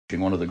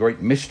one of the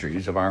great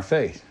mysteries of our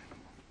faith.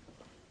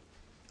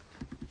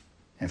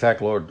 In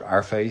fact, Lord,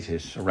 our faith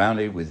is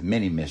surrounded with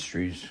many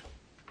mysteries,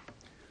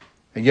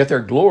 and yet they're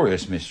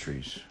glorious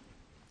mysteries.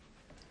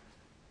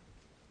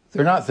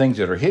 They're not things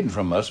that are hidden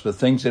from us, but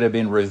things that have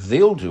been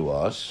revealed to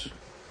us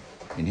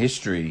in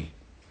history,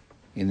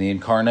 in the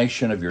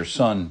incarnation of your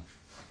Son,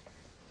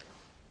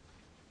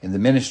 in the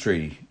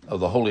ministry of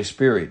the Holy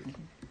Spirit,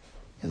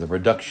 in the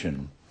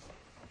production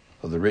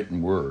of the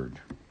written word.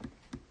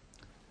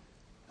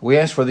 We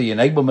ask for the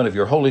enablement of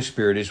your Holy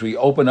Spirit as we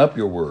open up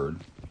your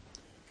word,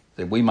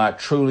 that we might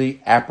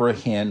truly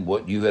apprehend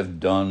what you have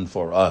done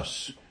for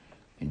us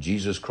in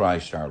Jesus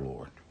Christ our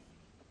Lord.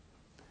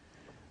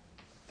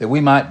 That we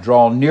might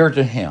draw near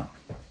to him,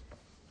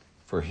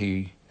 for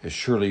he has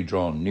surely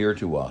drawn near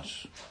to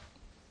us.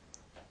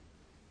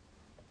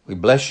 We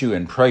bless you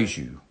and praise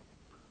you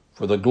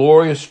for the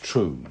glorious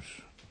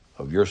truths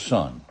of your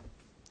Son,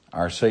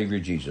 our Savior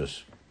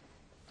Jesus,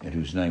 in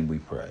whose name we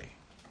pray.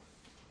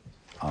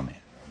 Amen.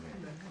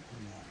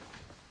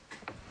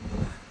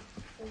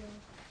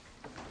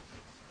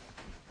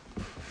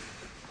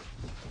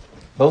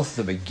 Both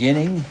the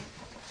beginning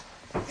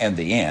and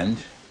the end,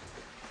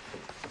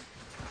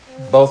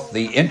 both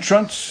the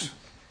entrance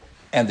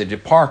and the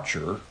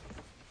departure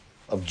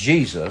of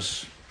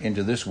Jesus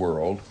into this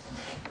world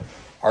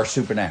are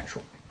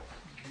supernatural.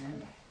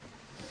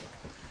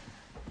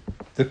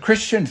 The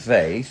Christian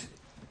faith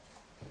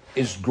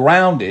is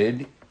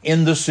grounded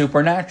in the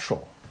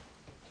supernatural.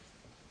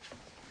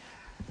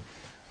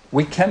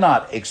 We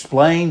cannot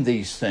explain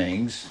these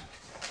things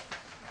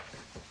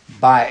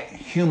by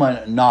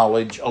human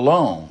knowledge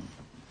alone,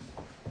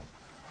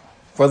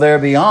 for they're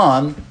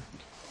beyond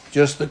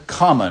just the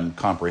common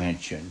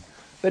comprehension.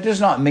 That does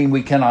not mean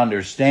we can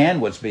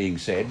understand what's being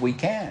said. We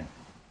can.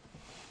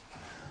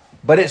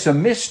 But it's a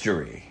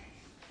mystery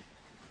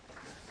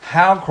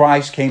how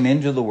Christ came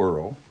into the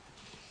world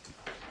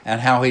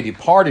and how he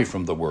departed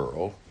from the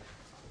world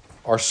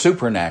are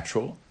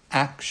supernatural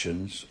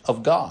actions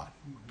of God.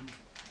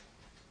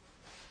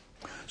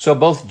 So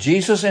both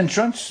Jesus'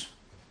 entrance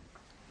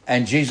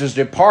and Jesus'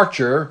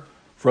 departure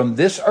from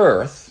this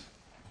earth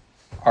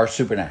are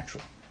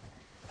supernatural.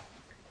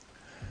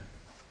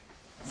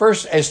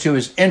 First, as to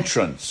his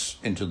entrance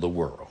into the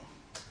world.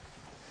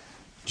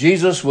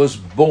 Jesus was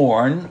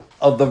born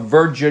of the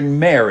Virgin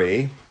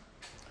Mary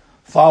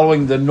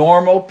following the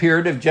normal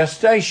period of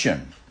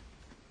gestation.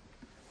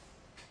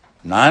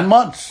 9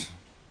 months,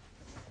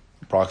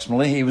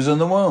 approximately, he was in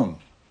the womb.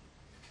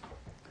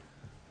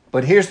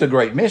 But here's the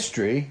great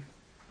mystery.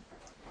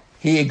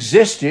 He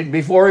existed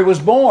before he was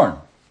born.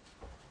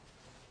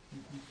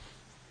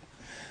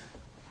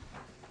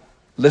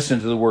 Listen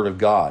to the word of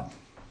God.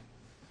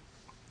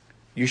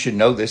 You should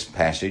know this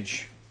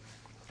passage.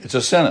 It's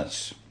a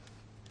sentence.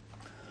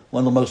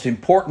 One of the most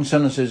important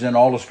sentences in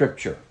all of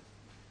Scripture.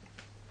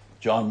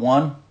 John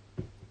 1,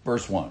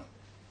 verse 1.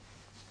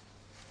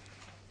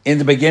 In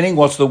the beginning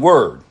was the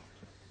Word,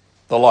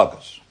 the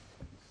Logos.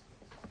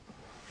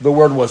 The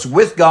Word was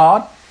with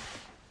God,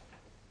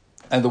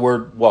 and the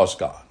Word was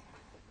God.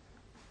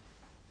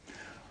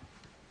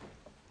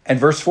 And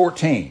verse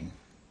 14.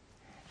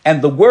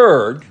 And the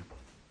Word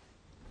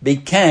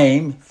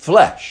became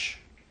flesh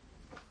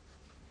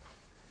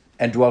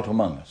and dwelt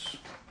among us.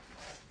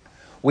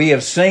 We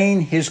have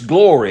seen his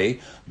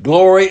glory.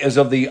 Glory is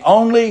of the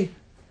only,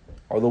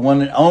 or the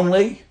one and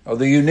only, or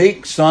the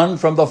unique Son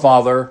from the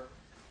Father,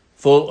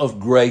 full of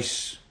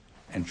grace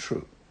and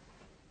truth.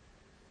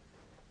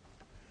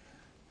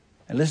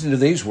 And listen to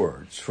these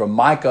words from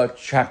Micah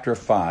chapter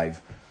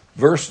 5,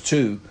 verse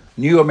 2,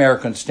 New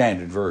American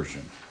Standard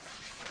Version.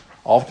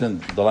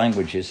 Often the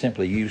language is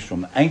simply used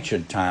from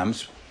ancient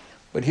times,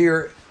 but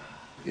here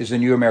is the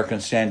New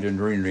American Standard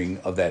rendering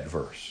of that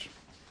verse.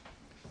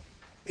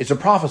 It's a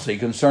prophecy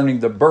concerning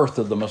the birth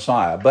of the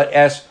Messiah. But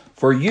as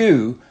for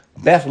you,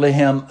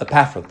 Bethlehem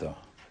Ephrathah,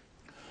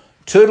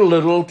 too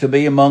little to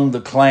be among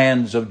the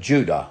clans of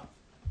Judah,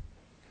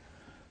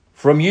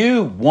 from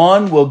you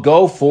one will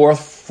go forth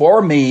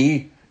for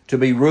me to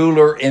be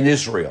ruler in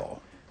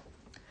Israel.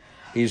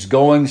 His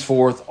goings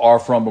forth are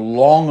from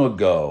long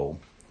ago,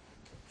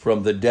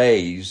 from the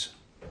days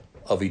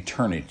of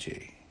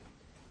eternity.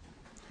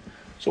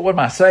 So what am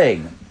I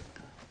saying?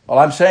 Well,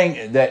 I'm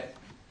saying that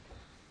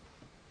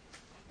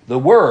the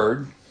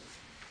Word,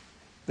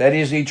 that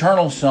is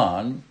eternal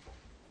Son,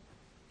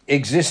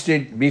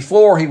 existed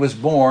before he was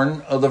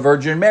born of the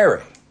Virgin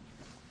Mary.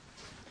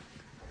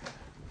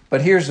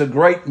 But here's the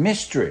great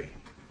mystery,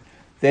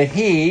 that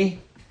he,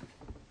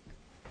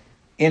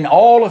 in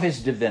all of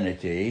his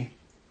divinity,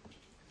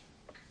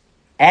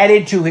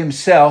 added to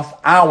himself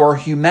our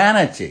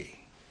humanity.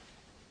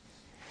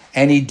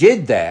 And he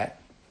did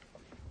that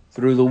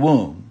through the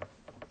womb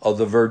of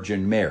the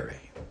Virgin Mary.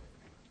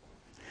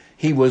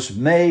 He was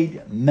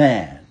made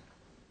man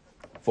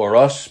for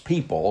us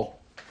people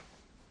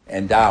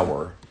and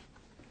our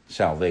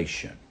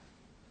salvation.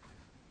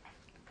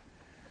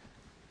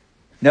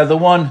 Now, the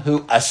one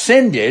who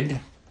ascended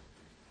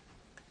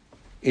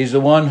is the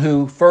one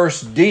who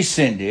first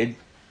descended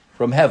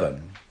from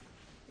heaven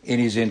in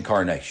his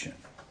incarnation.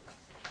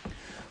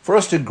 For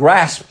us to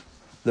grasp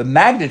the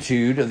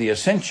magnitude of the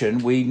ascension,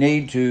 we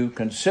need to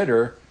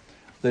consider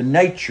the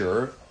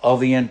nature of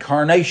the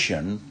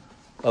incarnation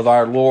of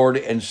our Lord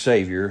and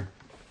Savior,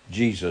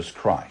 Jesus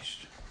Christ.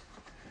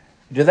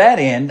 To that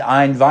end,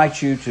 I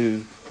invite you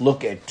to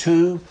look at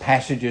two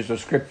passages of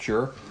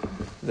Scripture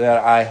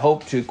that I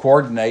hope to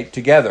coordinate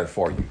together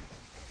for you.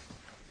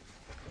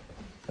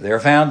 They're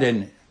found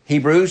in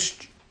Hebrews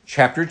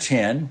chapter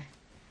 10,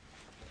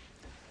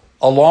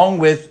 along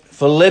with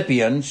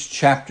Philippians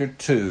chapter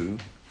 2,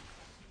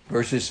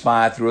 verses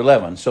 5 through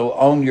 11. So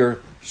on your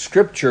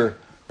Scripture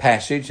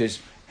passage is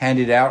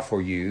handed out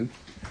for you.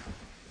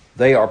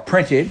 They are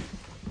printed.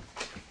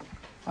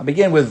 I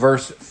begin with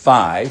verse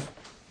 5.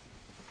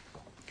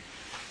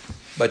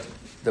 But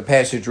the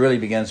passage really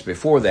begins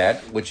before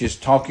that, which is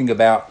talking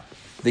about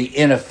the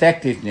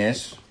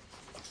ineffectiveness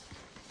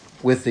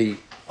with the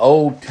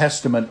Old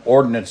Testament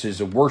ordinances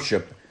of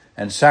worship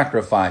and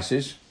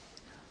sacrifices.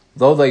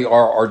 Though they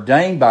are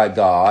ordained by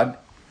God,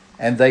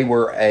 and they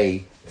were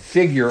a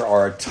figure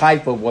or a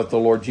type of what the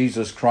Lord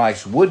Jesus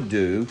Christ would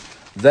do,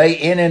 they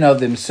in and of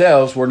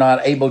themselves were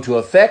not able to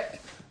effect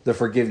the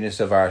forgiveness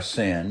of our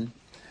sin,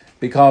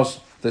 because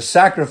the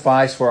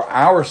sacrifice for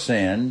our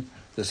sin,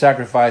 the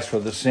sacrifice for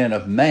the sin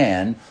of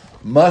man,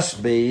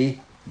 must be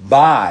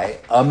by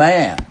a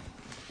man.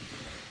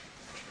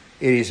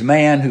 It is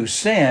man who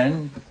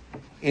sinned.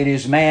 It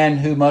is man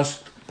who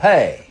must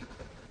pay.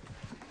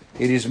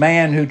 It is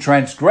man who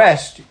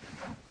transgressed.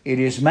 It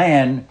is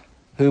man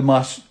who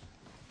must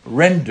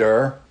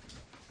render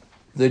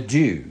the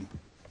due.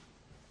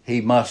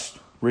 He must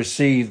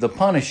receive the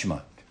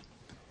punishment.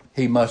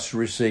 He must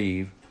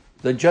receive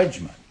the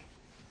judgment.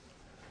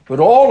 But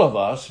all of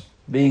us,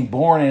 being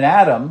born in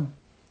Adam,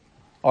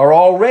 are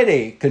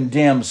already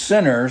condemned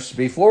sinners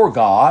before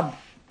God.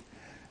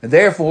 And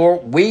therefore,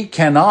 we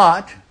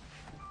cannot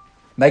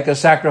make a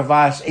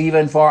sacrifice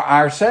even for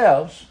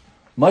ourselves,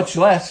 much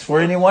less for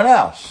anyone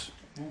else,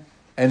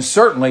 and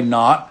certainly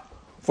not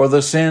for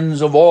the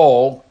sins of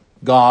all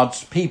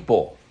God's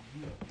people.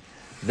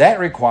 That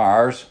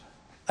requires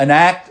an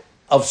act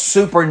of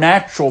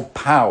supernatural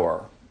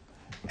power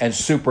and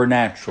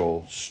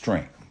supernatural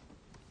strength.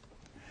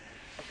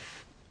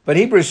 But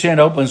Hebrews 10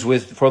 opens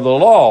with,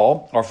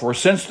 for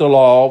since the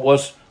law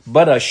was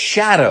but a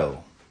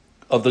shadow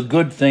of the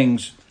good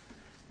things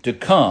to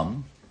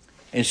come,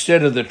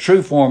 instead of the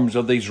true forms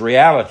of these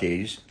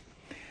realities,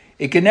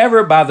 it can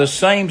never, by the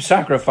same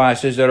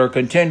sacrifices that are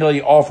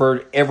continually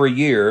offered every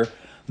year,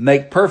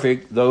 make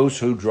perfect those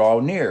who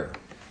draw near.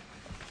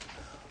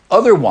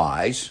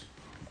 Otherwise,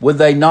 would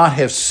they not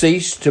have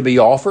ceased to be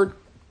offered?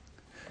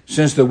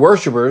 Since the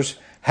worshipers,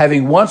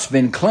 having once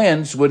been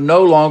cleansed, would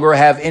no longer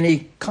have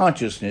any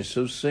consciousness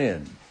of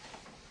sin.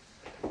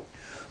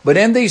 But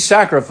in these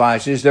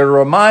sacrifices, they're a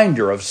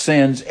reminder of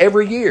sins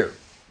every year.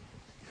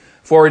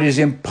 For it is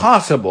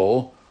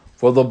impossible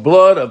for the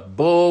blood of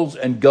bulls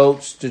and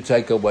goats to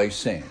take away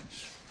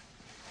sins.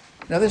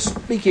 Now this is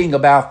speaking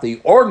about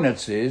the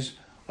ordinances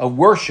of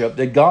worship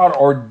that God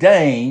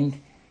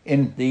ordained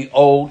in the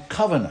Old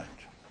Covenant.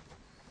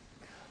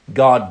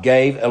 God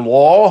gave a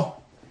law.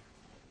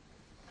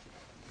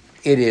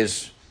 It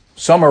is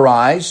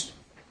summarized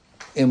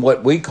in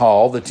what we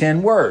call the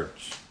 10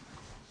 words.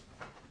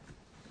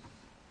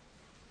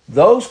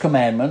 Those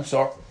commandments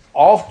are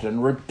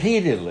often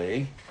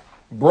repeatedly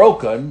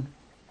broken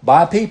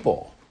by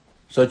people,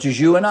 such as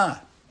you and I.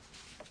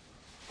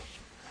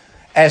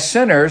 As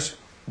sinners,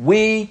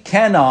 we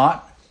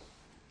cannot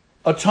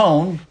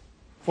atone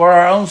for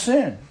our own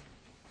sin.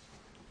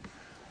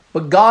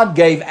 But God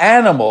gave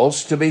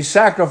animals to be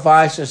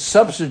sacrificed as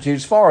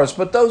substitutes for us.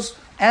 But those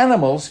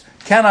animals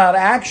cannot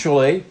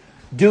actually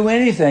do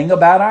anything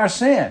about our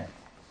sin.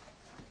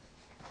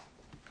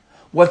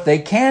 What they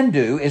can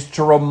do is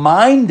to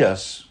remind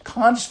us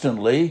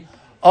constantly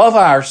of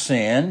our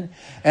sin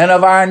and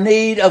of our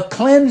need of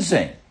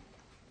cleansing.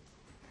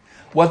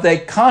 What they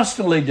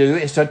constantly do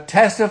is to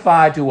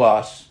testify to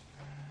us,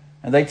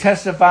 and they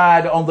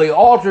testified on the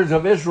altars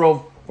of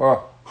Israel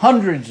for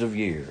hundreds of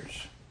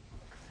years,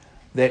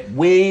 that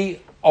we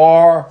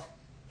are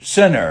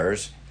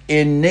sinners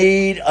in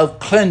need of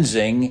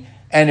cleansing,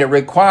 and it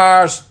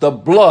requires the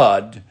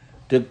blood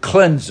to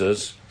cleanse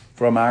us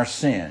from our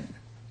sin.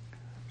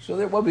 So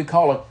they're what we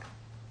call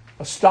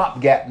a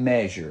stopgap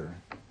measure.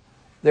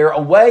 They're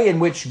a way in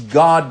which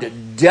God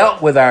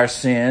dealt with our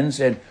sins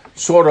and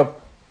sort of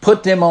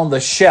put them on the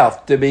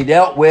shelf to be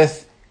dealt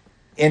with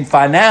in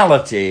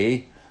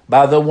finality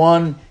by the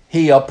one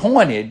he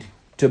appointed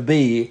to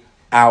be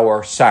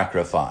our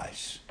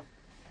sacrifice.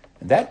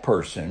 And that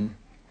person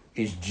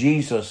is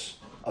Jesus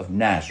of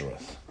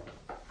Nazareth,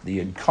 the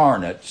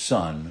incarnate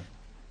Son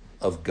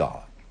of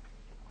God.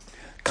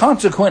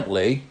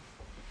 Consequently,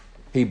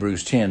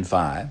 Hebrews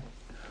 10:5,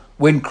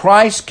 when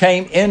Christ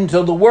came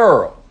into the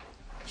world.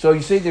 So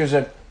you see there's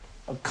a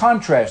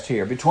contrast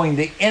here between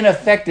the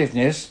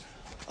ineffectiveness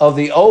of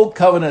the old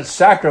covenant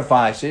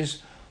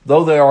sacrifices.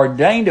 Though they are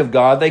ordained of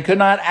God, they could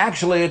not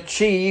actually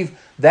achieve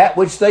that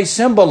which they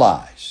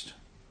symbolized.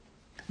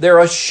 They're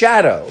a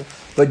shadow.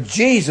 But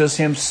Jesus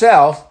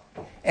himself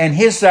and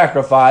his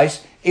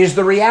sacrifice is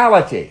the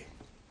reality.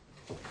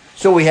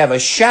 So we have a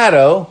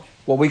shadow,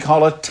 what we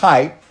call a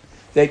type,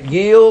 that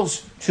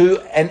yields to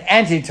an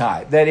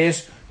antitype. That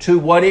is, to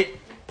what it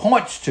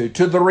points to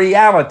the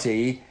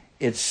reality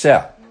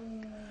itself.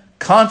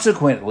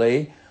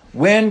 Consequently,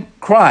 when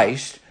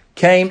Christ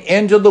came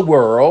into the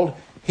world,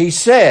 he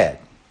said,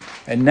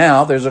 and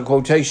now there's a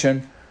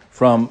quotation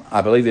from,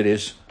 I believe it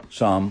is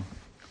Psalm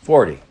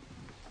 40.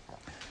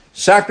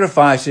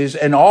 Sacrifices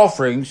and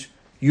offerings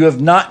you have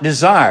not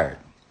desired,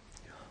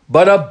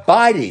 but a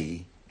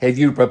body have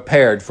you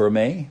prepared for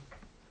me.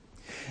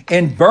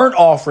 In burnt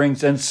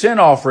offerings and sin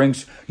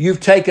offerings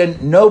you've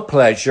taken no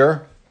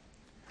pleasure.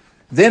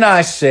 Then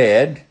I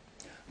said,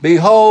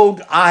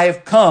 behold, I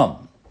have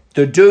come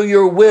to do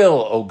your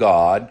will, O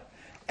God,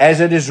 as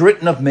it is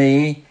written of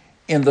me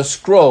in the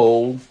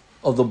scroll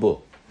of the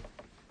book.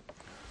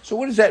 So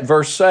what does that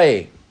verse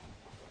say?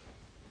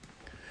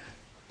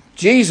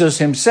 Jesus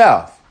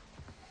himself,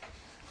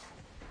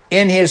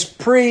 in his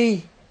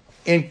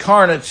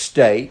pre-incarnate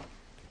state,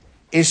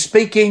 is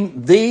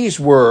speaking these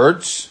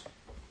words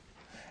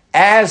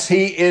as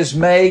he is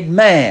made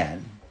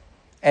man.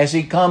 As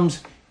he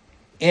comes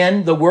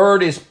in, the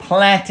word is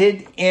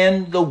planted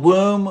in the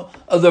womb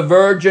of the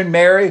Virgin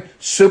Mary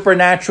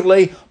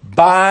supernaturally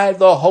by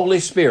the Holy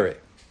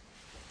Spirit.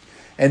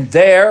 And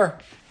there,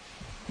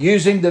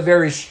 using the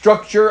very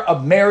structure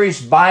of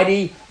Mary's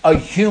body, a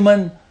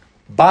human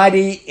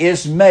body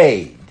is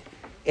made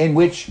in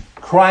which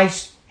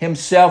Christ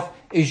himself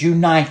is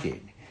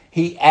united.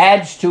 He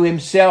adds to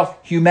himself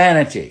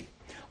humanity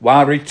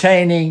while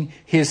retaining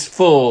his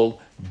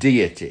full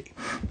deity.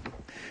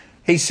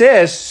 He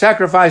says,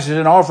 sacrifices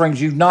and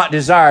offerings you've not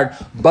desired,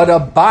 but a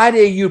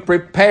body you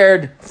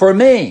prepared for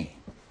me.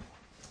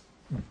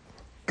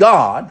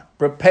 God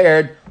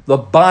prepared the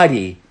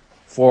body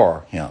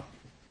for him.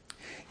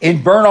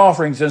 In burnt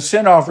offerings and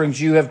sin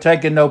offerings you have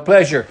taken no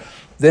pleasure.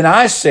 Then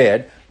I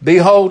said,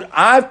 behold,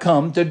 I've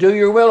come to do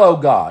your will, O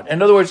God.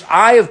 In other words,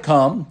 I have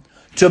come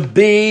to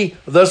be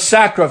the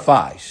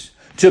sacrifice,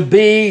 to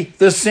be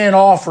the sin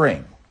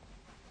offering,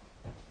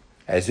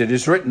 as it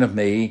is written of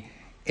me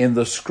in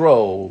the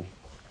scroll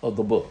of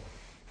the book.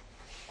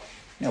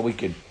 Now we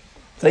could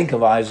think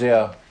of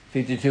Isaiah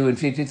 52 and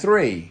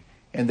 53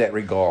 in that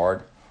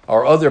regard,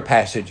 or other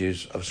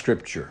passages of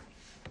Scripture.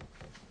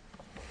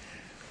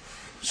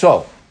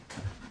 So,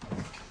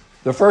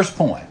 the first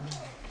point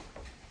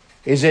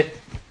is that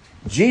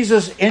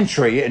Jesus'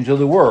 entry into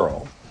the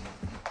world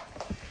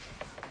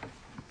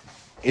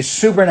is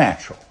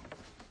supernatural.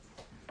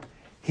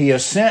 He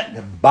is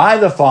sent by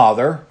the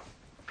Father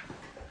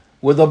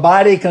with a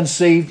body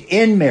conceived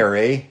in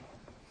Mary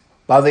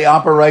by the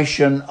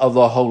operation of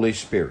the Holy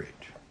Spirit.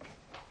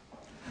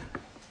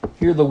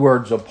 Hear the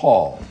words of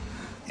Paul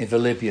in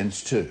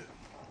Philippians 2.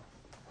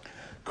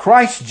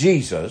 Christ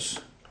Jesus,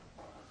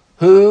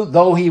 who,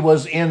 though he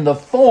was in the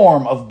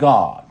form of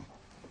God,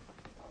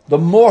 the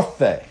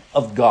morphe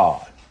of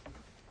God,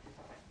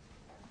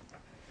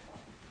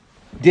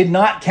 did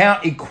not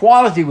count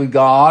equality with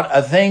God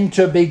a thing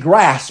to be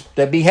grasped,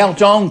 to be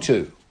held on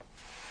to.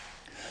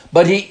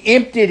 But he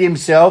emptied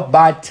himself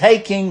by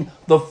taking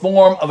the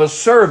form of a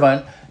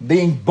servant,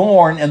 being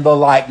born in the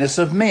likeness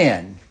of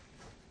men.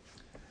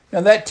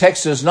 Now that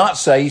text does not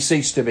say he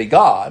ceased to be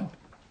God.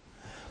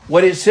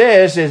 What it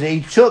says is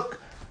he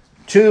took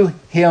to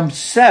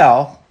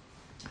himself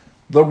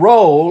the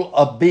role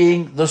of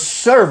being the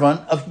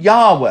servant of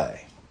Yahweh.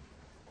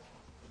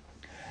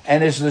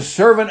 And as the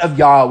servant of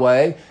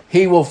Yahweh,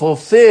 he will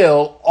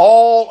fulfill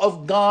all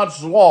of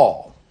God's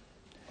law,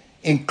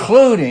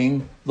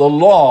 including the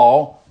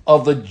law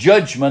of the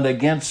judgment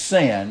against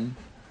sin,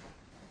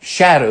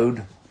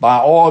 shadowed by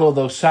all of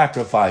those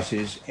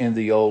sacrifices in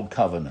the Old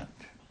Covenant.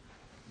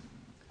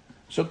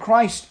 So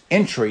Christ's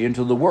entry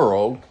into the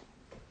world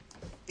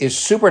is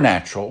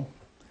supernatural,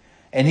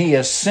 and he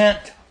is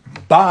sent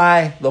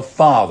by the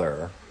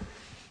Father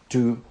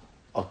to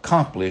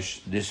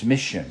accomplish this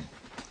mission.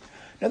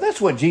 Now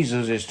that's what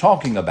Jesus is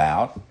talking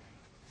about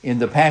in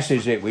the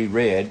passage that we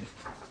read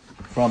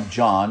from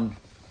John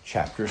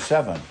chapter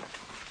 7.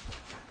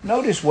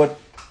 Notice what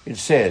it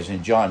says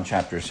in John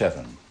chapter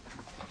 7.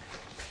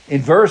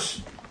 In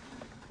verse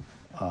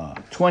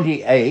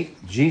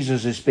 28,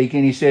 Jesus is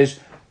speaking. He says,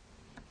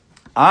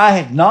 I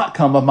have not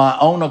come of my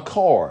own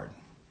accord.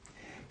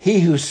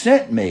 He who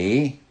sent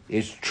me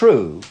is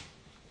true,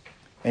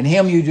 and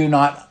him you do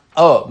not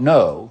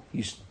know.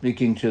 He's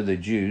speaking to the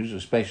Jews,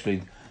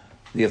 especially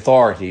the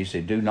authorities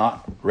that do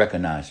not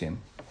recognize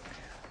him.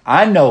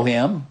 I know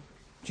him.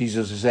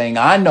 Jesus is saying,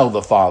 I know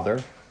the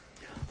Father,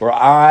 for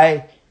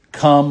I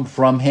come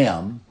from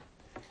him,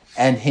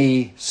 and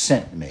he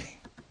sent me.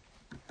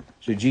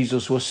 So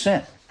Jesus was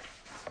sent.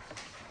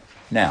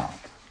 Now,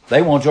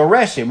 they want to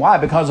arrest him. Why?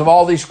 Because of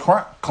all these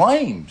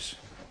claims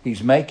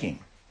he's making.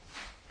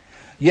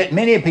 Yet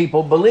many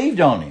people believed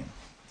on him.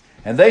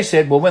 And they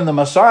said, well, when the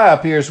Messiah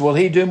appears, will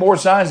he do more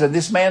signs than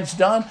this man's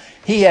done?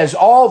 He has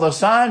all the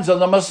signs of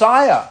the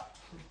Messiah.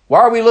 Why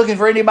are we looking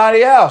for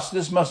anybody else?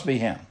 This must be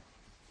him.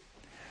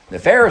 The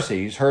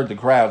Pharisees heard the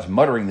crowds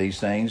muttering these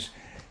things,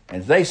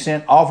 and they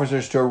sent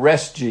officers to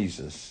arrest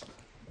Jesus.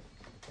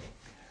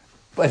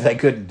 But they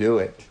couldn't do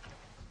it.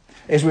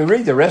 As we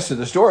read the rest of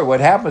the story, what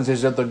happens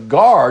is that the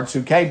guards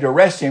who came to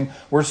arrest him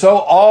were so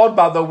awed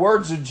by the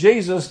words of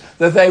Jesus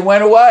that they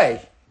went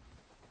away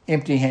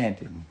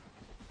empty-handed.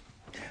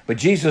 But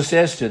Jesus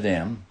says to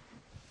them,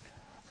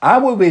 I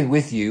will be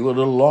with you a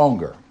little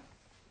longer,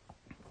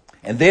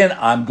 and then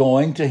I'm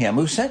going to him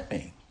who sent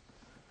me.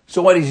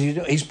 So what is he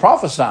doing? He's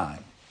prophesying.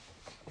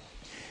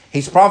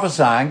 He's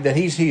prophesying that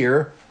he's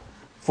here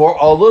for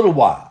a little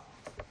while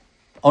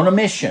on a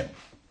mission.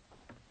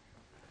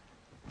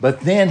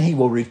 But then he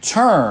will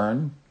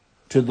return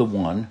to the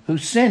one who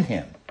sent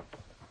him.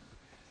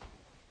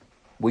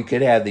 We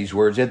could add these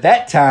words, at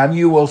that time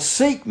you will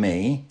seek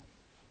me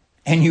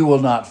and you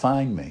will not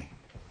find me.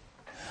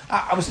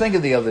 I was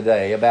thinking the other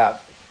day about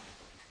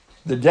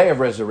the day of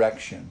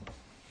resurrection.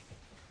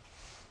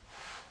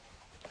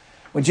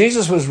 When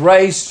Jesus was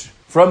raised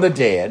from the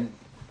dead,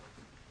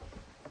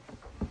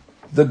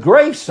 the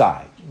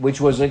gravesite,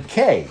 which was a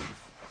cave,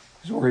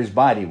 is where his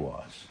body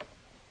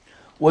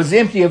was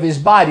empty of his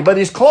body, but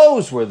his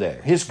clothes were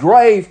there. His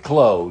grave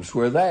clothes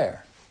were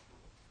there.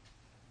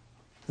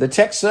 The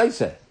text says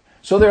that.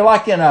 So they're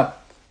like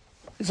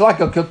it's like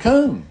a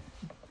cocoon.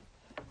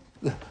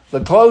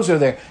 The clothes are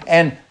there.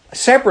 And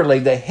separately,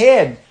 the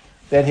head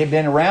that had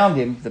been around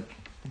him, the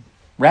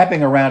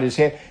wrapping around his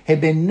head,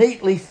 had been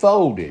neatly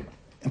folded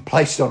and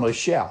placed on a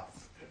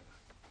shelf.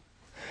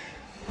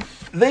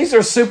 These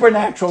are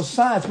supernatural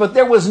signs, but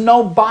there was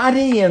no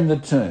body in the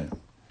tomb.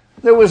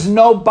 There was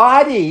no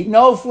body,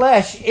 no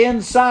flesh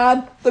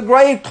inside the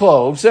grave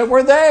clothes that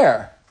were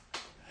there.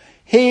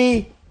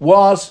 He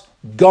was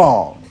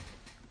gone.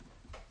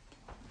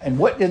 And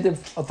what did the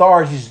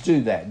authorities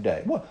do that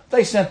day? Well,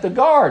 they sent the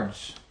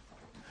guards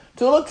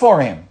to look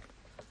for him,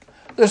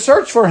 to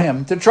search for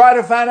him, to try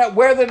to find out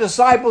where the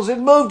disciples had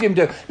moved him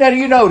to. Now, do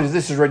you notice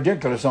this is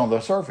ridiculous on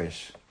the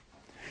surface?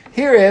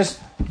 Here is,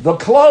 the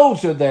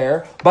clothes are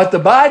there, but the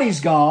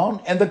body's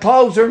gone, and the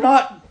clothes are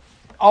not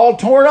all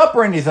torn up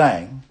or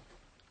anything.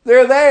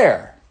 They're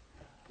there,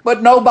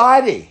 but no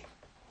body.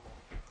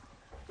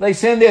 They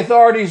send the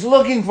authorities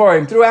looking for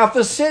him throughout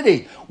the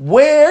city.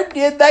 Where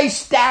did they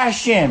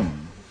stash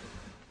him?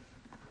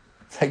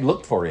 They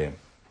looked for him.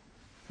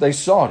 They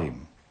sought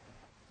him,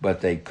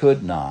 but they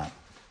could not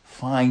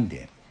find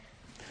him.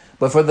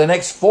 But for the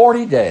next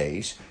 40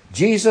 days,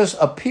 Jesus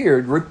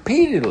appeared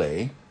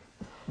repeatedly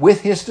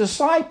with his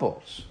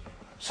disciples,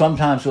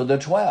 sometimes with the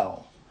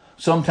 12,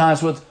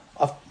 sometimes with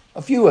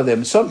a few of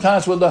them,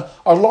 sometimes with a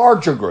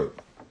larger group.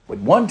 At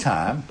one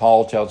time,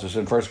 Paul tells us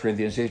in 1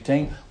 Corinthians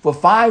 15, for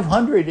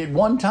 500 at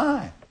one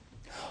time.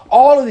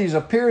 All of these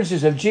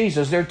appearances of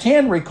Jesus, there are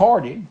 10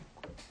 recorded,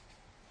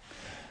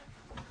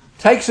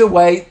 takes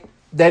away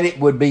that it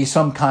would be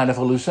some kind of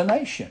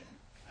hallucination.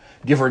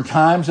 Different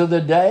times of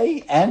the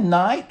day and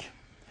night.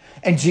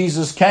 And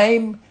Jesus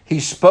came,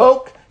 he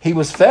spoke, he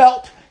was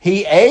felt,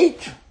 he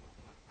ate,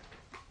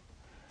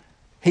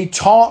 he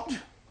taught,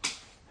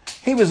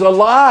 he was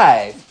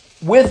alive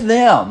with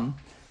them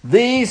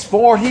these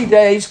 40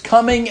 days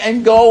coming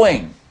and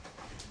going.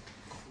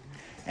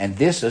 And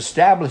this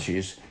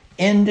establishes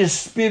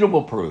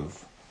indisputable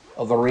proof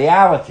of the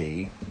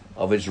reality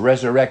of his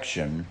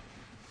resurrection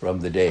from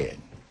the dead.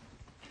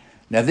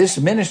 Now, this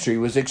ministry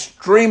was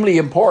extremely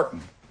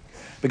important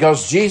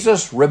because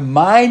Jesus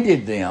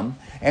reminded them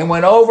and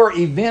went over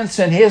events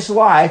in his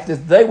life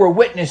that they were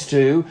witness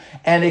to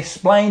and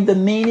explained the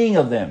meaning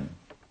of them.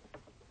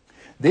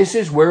 This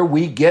is where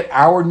we get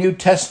our New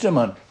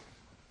Testament.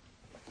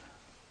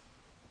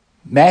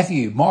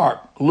 Matthew, Mark,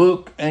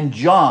 Luke, and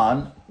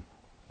John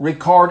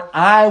record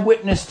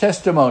eyewitness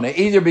testimony,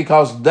 either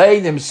because they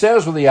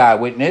themselves were the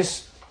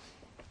eyewitness,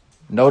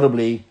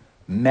 notably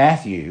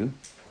Matthew,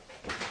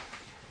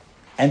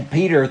 and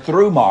Peter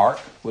through Mark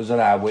was an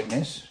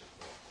eyewitness,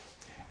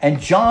 and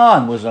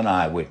John was an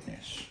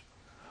eyewitness.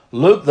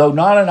 Luke, though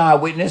not an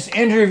eyewitness,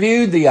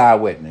 interviewed the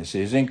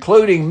eyewitnesses,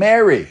 including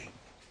Mary.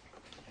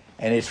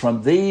 And it's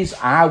from these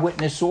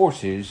eyewitness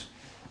sources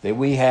that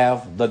we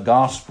have the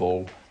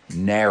gospel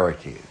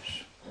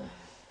narratives.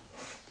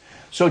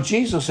 So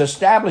Jesus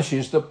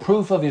establishes the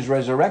proof of his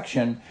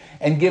resurrection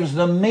and gives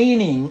the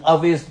meaning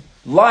of his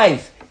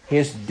life,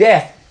 his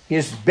death,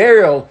 his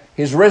burial,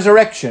 his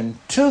resurrection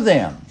to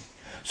them.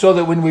 So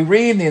that when we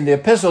read in the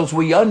epistles,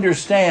 we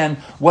understand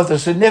what the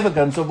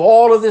significance of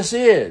all of this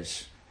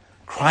is.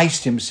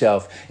 Christ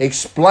himself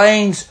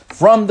explains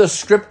from the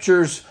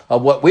scriptures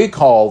of what we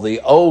call the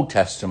Old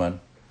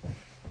Testament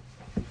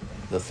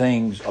the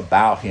things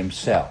about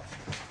himself,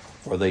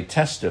 for they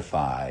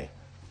testify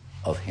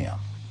of him.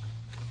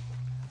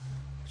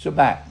 So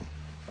back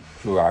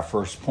to our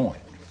first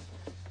point.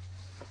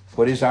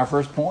 What is our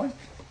first point?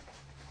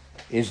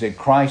 Is that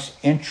Christ's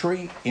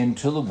entry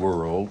into the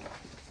world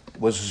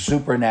was a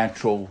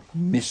supernatural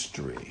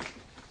mystery,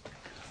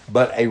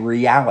 but a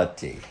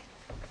reality.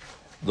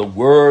 The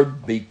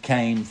Word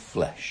became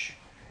flesh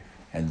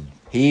and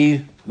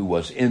He who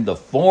was in the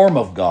form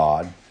of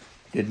God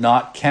did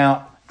not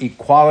count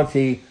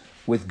equality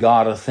with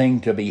God a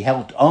thing to be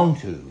held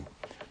onto,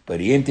 but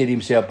he emptied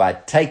himself by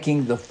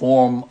taking the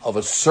form of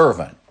a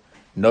servant,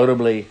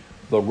 notably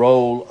the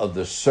role of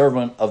the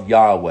servant of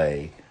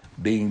Yahweh,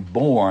 being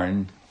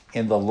born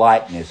in the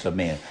likeness of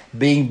men.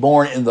 Being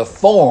born in the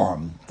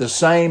form, the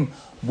same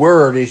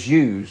word is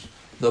used,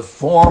 the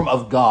form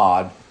of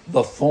God,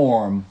 the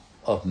form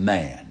of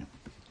man.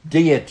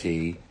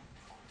 Deity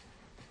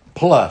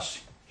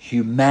plus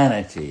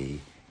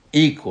humanity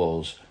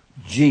equals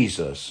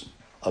Jesus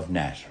of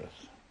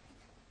Nazareth.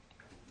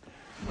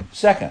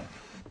 Second,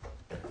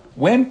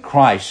 when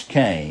Christ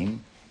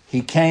came,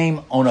 he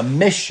came on a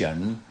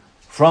mission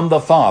from the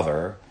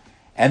Father,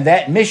 and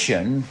that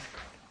mission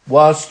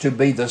was to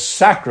be the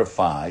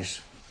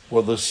sacrifice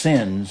for the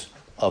sins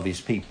of his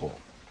people.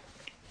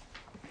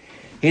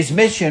 His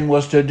mission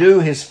was to do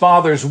his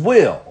Father's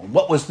will.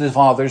 What was the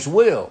Father's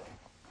will?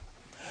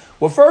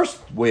 Well, first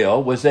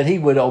will was that he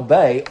would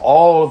obey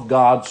all of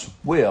God's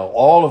will,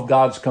 all of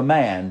God's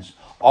commands,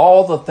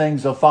 all the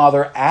things the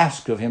Father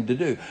asked of him to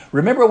do.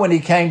 Remember when he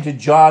came to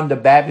John the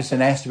Baptist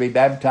and asked to be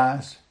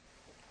baptized?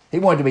 He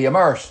wanted to be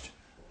immersed.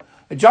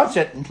 And John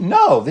said,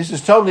 no, this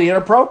is totally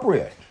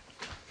inappropriate.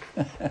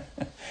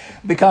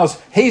 Because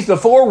he's the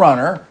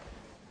forerunner.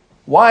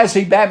 Why is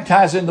he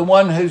baptizing the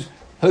one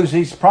who's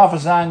he's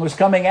prophesying was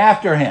coming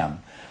after him?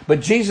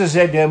 But Jesus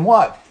said to him,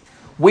 what?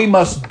 We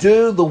must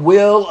do the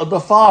will of the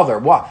Father.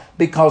 Why?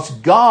 Because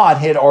God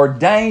had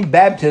ordained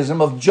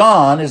baptism of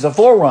John as a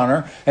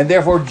forerunner, and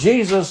therefore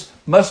Jesus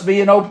must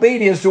be in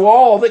obedience to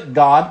all that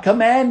God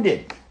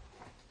commanded.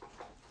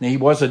 Now, he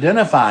was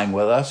identifying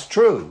with us,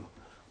 true,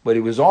 but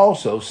he was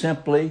also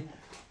simply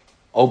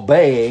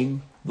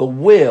obeying the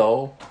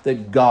will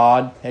that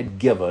God had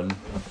given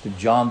to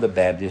John the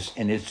Baptist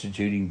in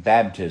instituting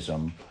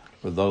baptism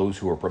for those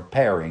who were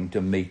preparing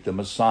to meet the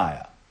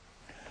Messiah.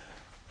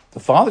 The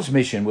Father's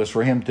mission was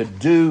for him to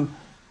do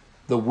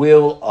the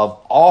will of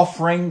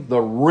offering the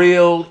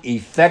real,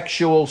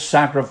 effectual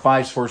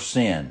sacrifice for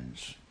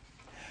sins.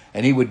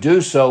 And he would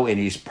do so in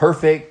his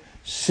perfect,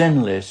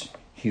 sinless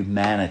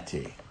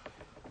humanity.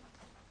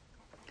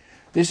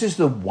 This is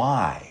the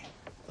why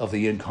of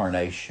the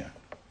incarnation.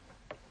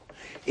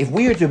 If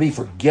we are to be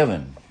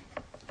forgiven,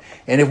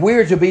 and if we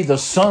are to be the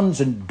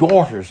sons and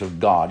daughters of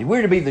God, if we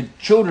are to be the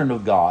children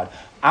of God,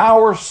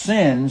 our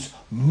sins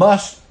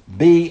must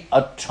be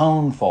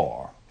atoned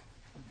for.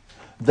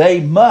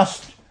 They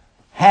must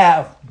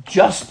have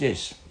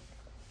justice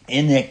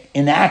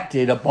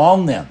enacted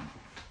upon them.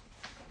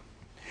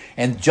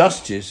 And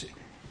justice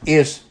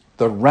is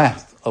the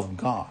wrath of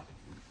God.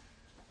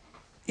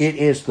 It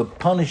is the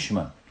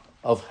punishment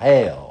of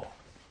hell.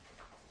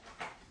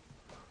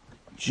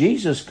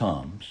 Jesus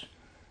comes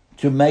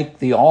to make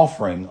the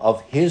offering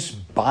of his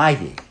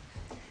body,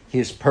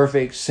 his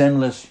perfect,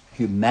 sinless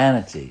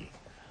humanity,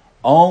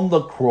 on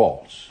the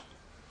cross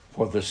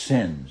for the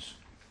sins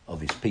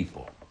of his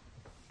people.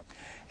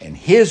 And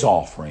his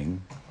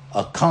offering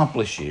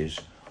accomplishes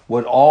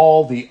what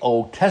all the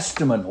Old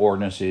Testament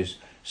ordinances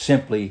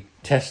simply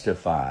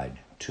testified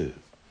to.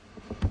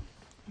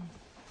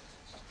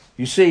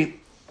 You see,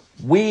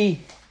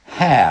 we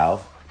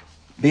have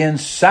been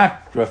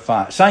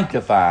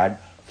sanctified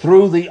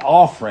through the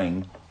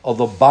offering of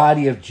the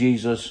body of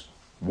Jesus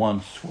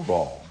once for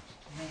all.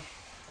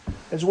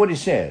 That's what he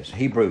says,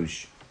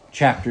 Hebrews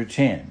chapter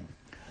 10.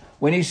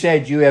 When he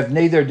said, you have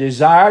neither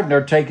desired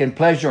nor taken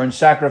pleasure in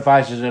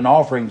sacrifices and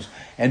offerings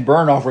and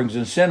burnt offerings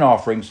and sin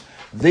offerings,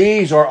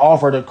 these are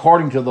offered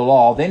according to the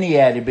law. Then he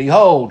added,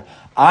 behold,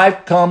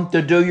 I've come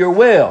to do your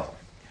will.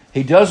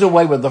 He does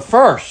away with the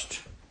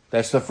first.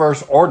 That's the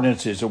first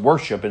ordinances of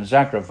worship and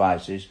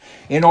sacrifices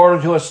in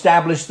order to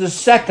establish the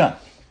second.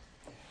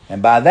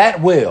 And by that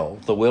will,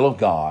 the will of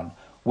God,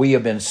 we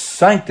have been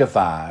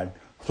sanctified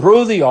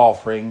through the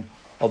offering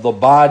of the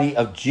body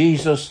of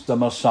Jesus the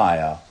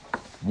Messiah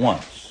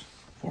once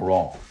for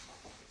all.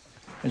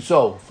 And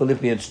so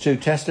Philippians 2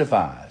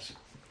 testifies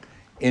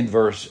in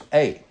verse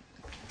 8,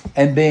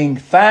 and being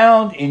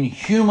found in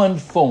human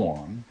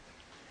form,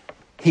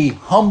 he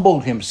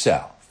humbled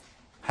himself.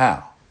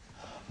 How?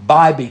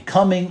 By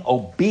becoming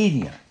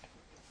obedient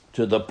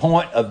to the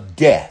point of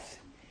death,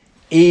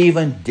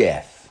 even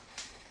death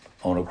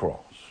on a cross.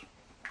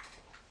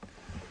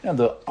 Now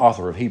the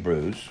author of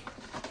Hebrews,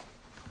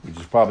 which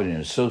is probably an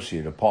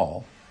associate of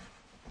Paul,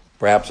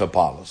 perhaps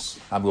Apollos.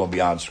 I'm going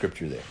beyond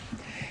Scripture there.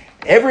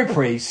 Every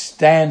priest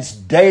stands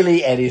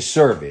daily at his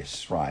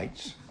service,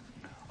 writes,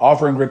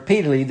 offering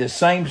repeatedly the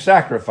same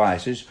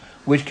sacrifices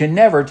which can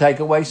never take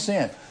away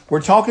sin.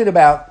 We're talking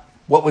about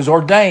what was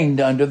ordained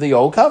under the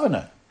Old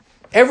Covenant.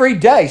 Every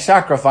day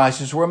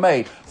sacrifices were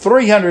made,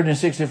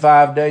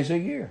 365 days a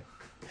year.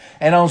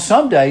 And on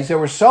some days there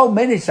were so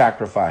many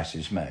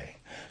sacrifices made.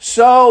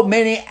 So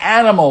many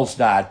animals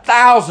died.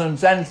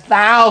 Thousands and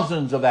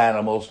thousands of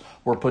animals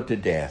were put to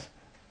death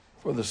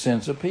for the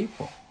sins of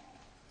people.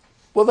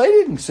 Well, they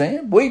didn't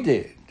sin. We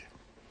did.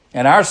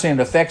 And our sin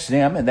affects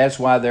them, and that's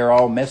why they're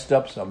all messed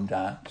up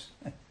sometimes.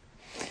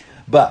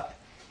 But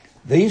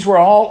These were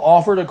all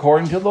offered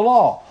according to the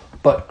law.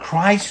 But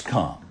Christ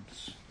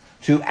comes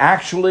to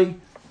actually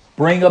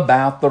bring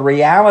about the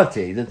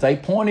reality that they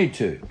pointed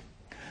to.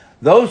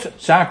 Those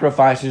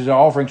sacrifices and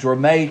offerings were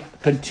made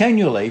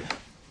continually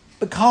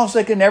because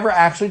they could never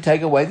actually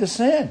take away the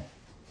sin.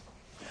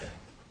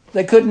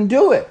 They couldn't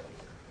do it.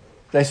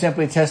 They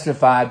simply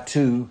testified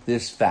to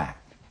this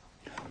fact.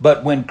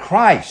 But when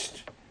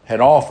Christ had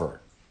offered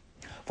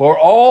for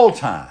all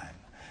time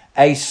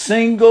a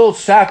single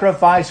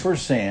sacrifice for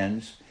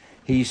sins,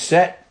 he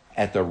sat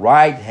at the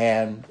right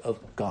hand of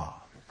God.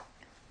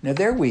 Now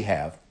there we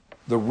have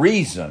the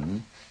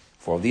reason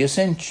for the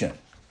ascension.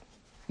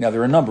 Now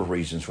there are a number of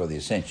reasons for the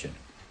ascension.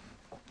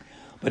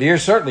 But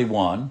here's certainly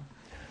one.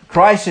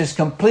 Christ has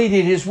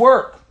completed his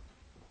work.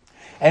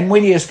 And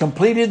when he has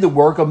completed the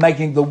work of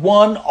making the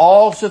one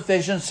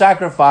all-sufficient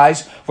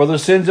sacrifice for the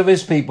sins of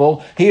his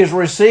people, he is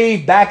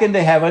received back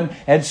into heaven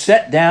and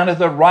set down at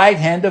the right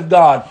hand of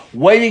God,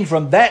 waiting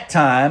from that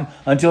time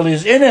until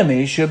his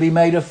enemies should be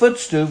made a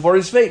footstool for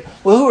his feet.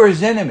 Well, who are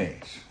his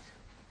enemies?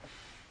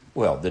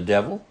 Well, the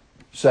devil,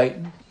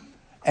 Satan,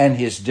 and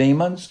his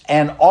demons,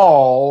 and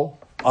all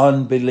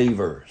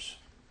unbelievers.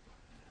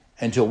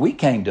 Until we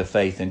came to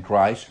faith in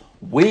Christ,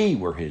 we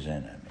were his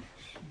enemies.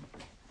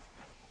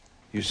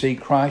 You see,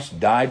 Christ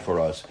died for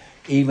us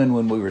even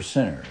when we were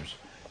sinners.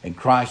 And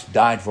Christ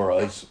died for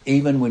us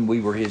even when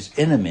we were his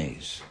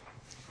enemies.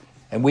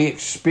 And we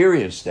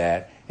experienced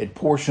that in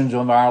portions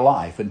of our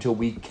life until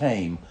we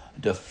came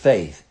to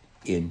faith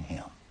in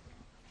him.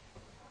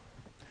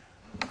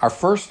 Our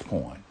first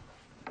point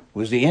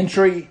was the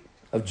entry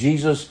of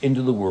Jesus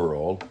into the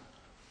world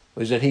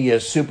was that he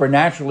is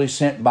supernaturally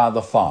sent by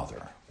the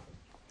Father.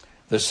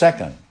 The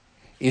second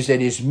is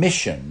that his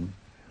mission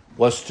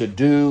was to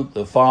do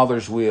the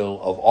Father's will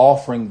of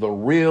offering the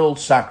real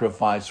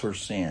sacrifice for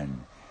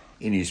sin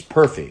in his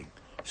perfect,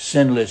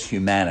 sinless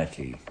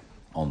humanity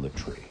on the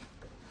tree.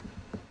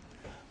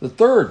 The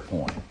third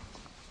point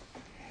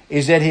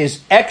is that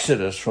his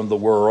exodus from the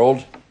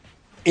world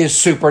is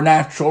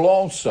supernatural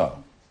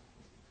also.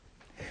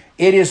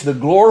 It is the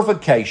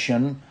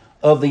glorification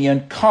of the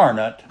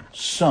incarnate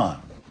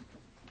Son.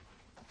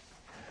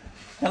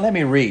 Now let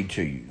me read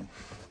to you.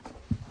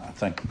 I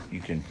think you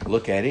can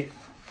look at it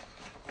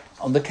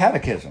on the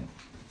catechism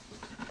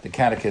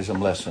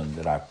lesson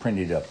that I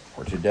printed up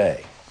for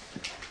today.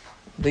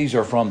 These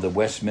are from the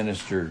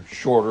Westminster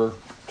Shorter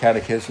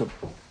Catechism,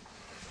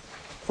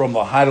 from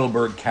the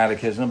Heidelberg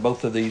Catechism.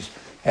 Both of these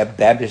have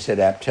Baptist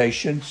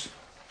adaptations.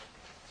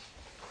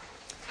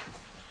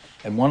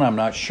 And one I'm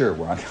not sure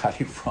where I got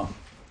it from.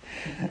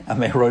 I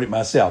may have wrote it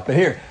myself. But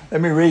here,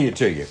 let me read it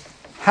to you.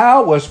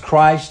 How was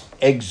Christ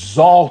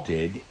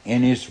exalted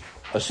in his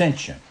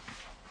ascension?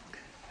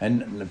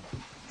 And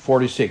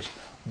 46.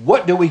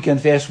 What do we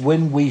confess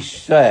when we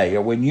say,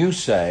 or when you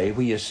say,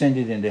 we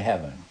ascended into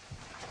heaven?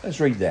 Let's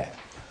read that.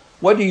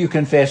 What do you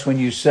confess when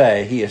you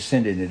say he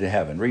ascended into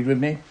heaven? Read with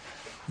me.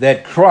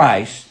 That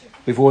Christ,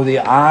 before the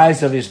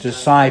eyes of his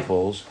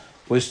disciples,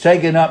 was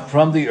taken up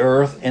from the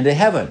earth into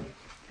heaven,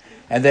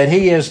 and that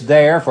he is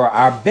there for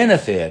our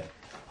benefit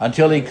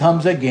until he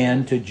comes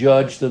again to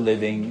judge the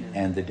living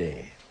and the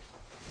dead.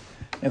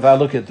 If I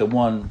look at the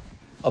one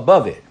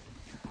above it,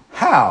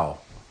 how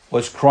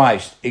was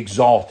Christ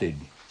exalted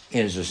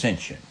in his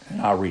ascension?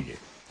 And I'll read it.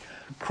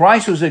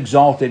 Christ was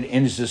exalted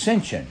in his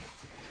ascension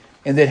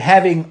in that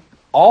having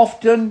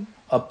often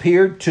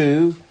appeared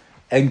to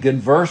and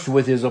conversed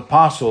with his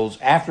apostles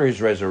after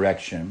his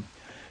resurrection,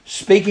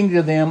 speaking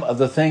to them of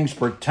the things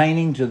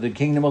pertaining to the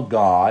kingdom of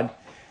God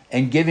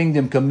and giving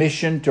them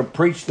commission to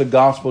preach the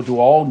gospel to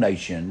all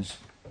nations,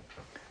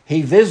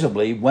 he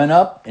visibly went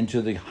up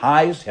into the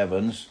highest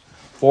heavens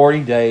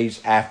 40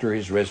 days after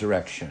his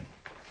resurrection.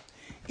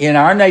 In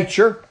our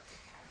nature,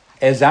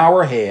 as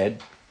our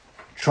head,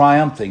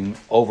 triumphing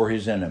over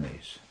his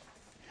enemies.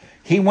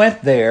 He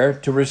went there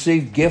to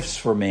receive gifts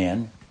for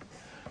men,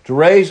 to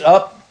raise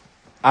up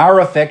our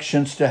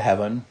affections to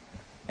heaven,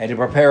 and to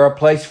prepare a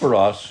place for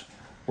us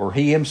where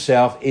he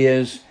himself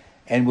is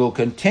and will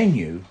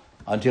continue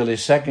until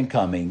his second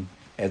coming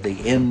at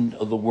the end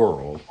of the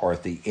world, or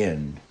at the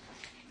end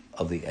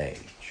of the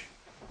age.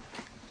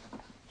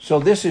 So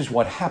this is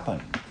what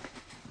happened.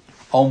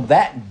 On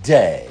that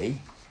day,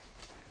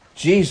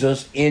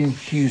 Jesus, in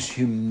his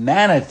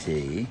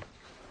humanity,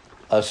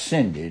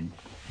 ascended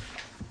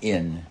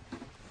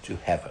into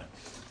heaven.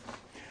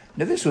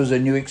 Now, this was a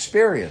new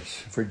experience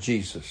for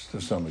Jesus,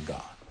 the Son of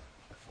God.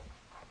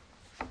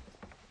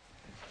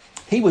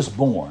 He was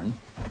born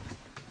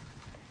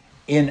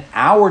in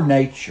our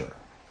nature,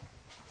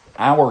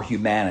 our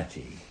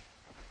humanity,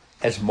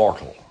 as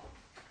mortal,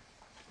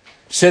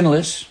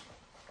 sinless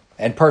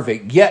and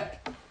perfect,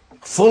 yet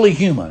fully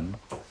human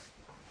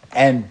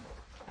and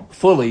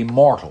fully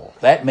mortal.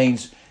 That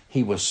means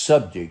he was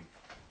subject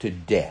to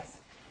death.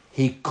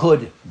 He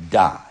could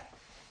die.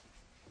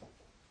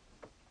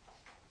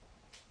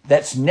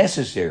 That's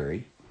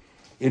necessary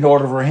in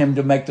order for him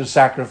to make the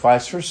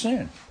sacrifice for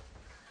sin.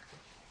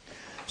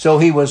 So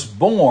he was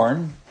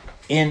born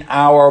in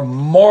our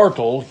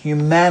mortal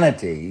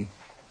humanity,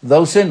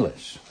 though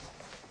sinless.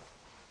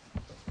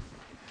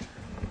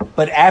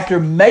 But after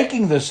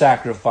making the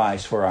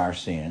sacrifice for our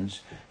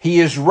sins, he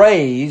is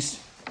raised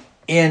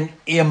in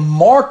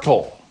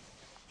immortal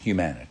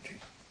humanity.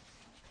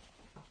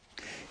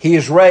 He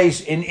is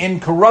raised in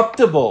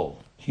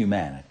incorruptible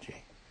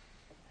humanity.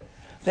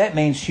 That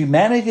means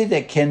humanity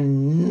that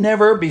can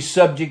never be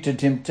subject to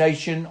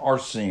temptation or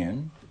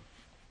sin,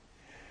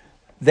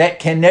 that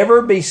can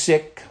never be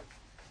sick,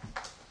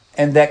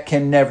 and that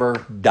can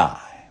never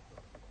die.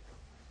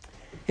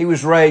 He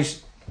was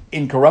raised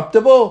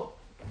incorruptible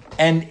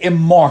and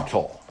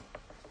immortal.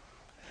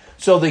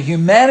 So the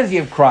humanity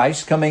of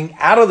Christ coming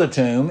out of the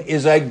tomb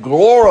is a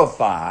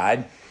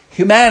glorified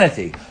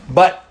humanity,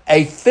 but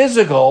a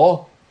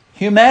physical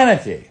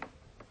humanity,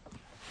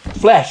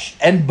 flesh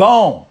and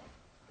bone.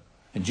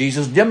 And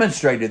Jesus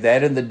demonstrated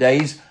that in the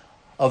days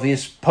of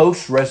his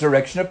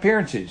post-resurrection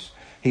appearances.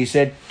 He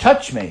said,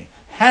 touch me,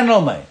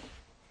 handle me,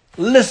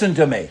 listen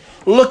to me,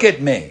 look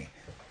at me,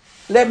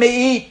 let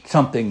me eat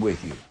something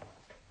with you.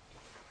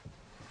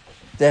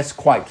 That's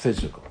quite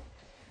physical.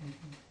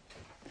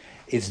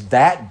 It's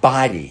that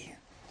body,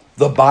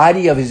 the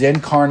body of his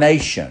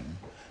incarnation,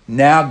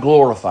 now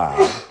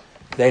glorified,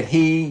 that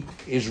he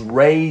is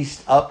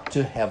raised up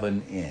to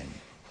heaven in.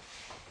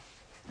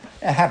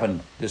 It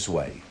happened this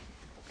way.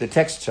 The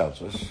text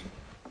tells us.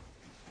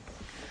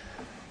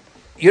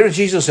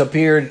 Jesus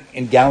appeared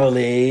in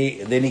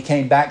Galilee, then he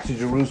came back to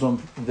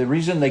Jerusalem. The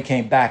reason they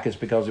came back is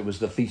because it was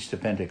the Feast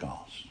of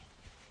Pentecost.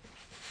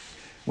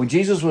 When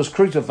Jesus was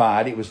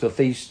crucified, it was the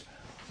Feast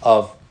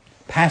of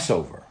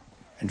Passover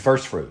and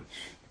first fruits.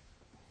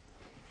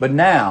 But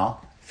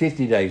now,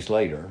 50 days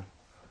later,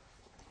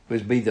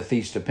 would be the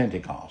Feast of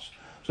Pentecost.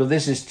 So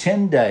this is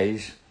 10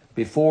 days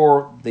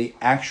before the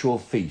actual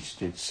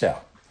feast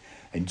itself.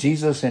 And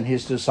Jesus and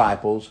his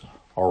disciples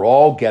are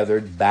all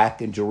gathered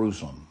back in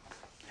Jerusalem.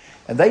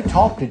 And they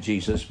talk to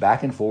Jesus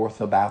back and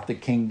forth about the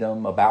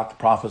kingdom, about the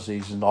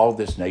prophecies and all of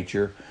this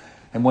nature.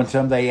 And when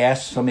they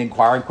ask some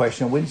inquiring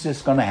question, when's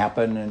this going to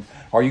happen? And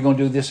are you going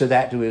to do this or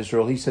that to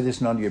Israel? He said,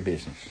 it's none of your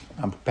business.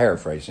 I'm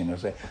paraphrasing. I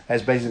say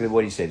that's basically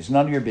what he said. It's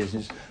none of your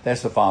business.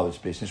 That's the Father's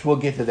business. We'll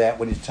get to that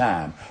when it's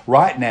time.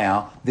 Right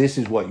now, this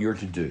is what you're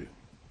to do.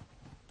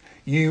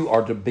 You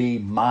are to be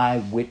my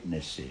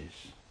witnesses,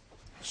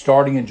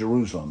 starting in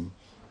Jerusalem,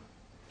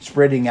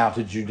 spreading out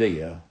to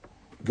Judea,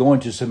 going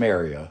to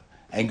Samaria,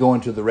 and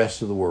going to the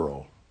rest of the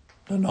world,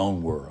 the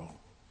known world.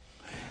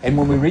 And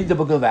when we read the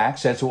book of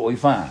Acts, that's what we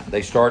find.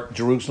 They start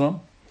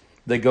Jerusalem,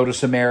 they go to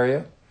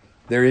Samaria,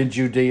 they're in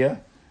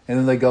Judea, and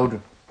then they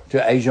go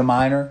to Asia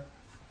Minor,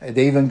 and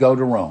they even go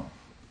to Rome.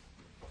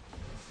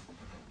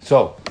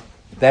 So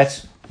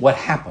that's what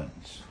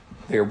happens.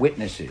 They're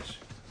witnesses.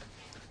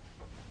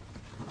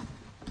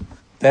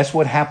 That's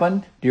what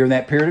happened during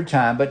that period of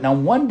time. But now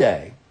one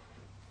day,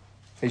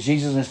 as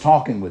Jesus is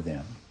talking with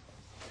them,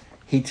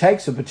 he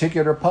takes a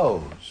particular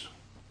pose.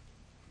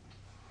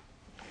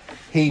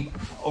 He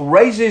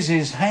raises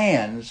his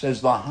hands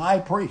as the high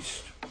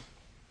priest,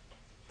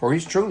 for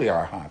he's truly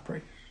our high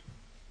priest.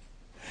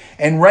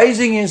 And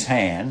raising his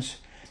hands,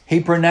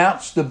 he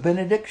pronounced the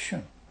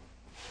benediction.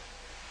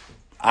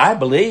 I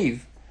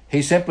believe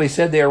he simply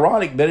said the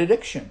Aaronic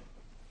benediction.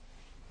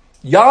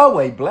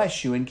 Yahweh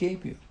bless you and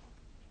keep you.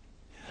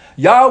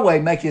 Yahweh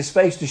make his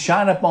face to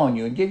shine upon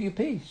you and give you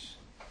peace.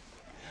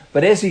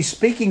 But as he's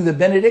speaking the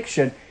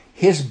benediction,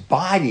 his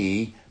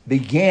body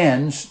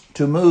begins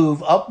to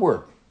move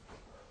upward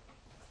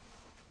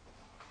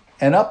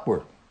and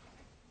upward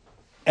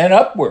and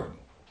upward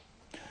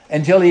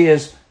until he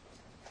is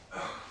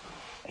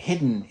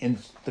hidden in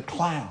the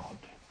cloud.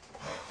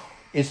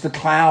 It's the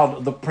cloud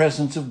of the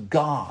presence of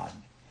God.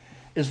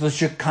 It's the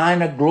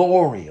Shekinah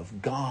glory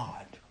of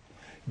God.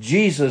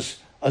 Jesus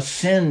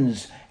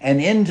ascends,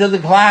 and into the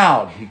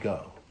cloud he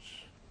goes,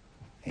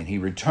 and he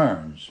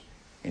returns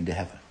into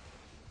heaven.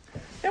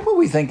 And when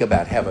we think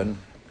about heaven,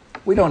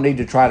 we don't need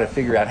to try to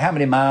figure out how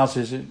many miles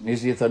is it?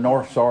 Is it the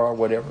North Star or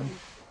whatever?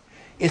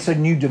 It's a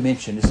new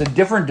dimension. It's a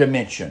different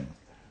dimension.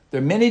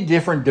 There are many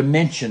different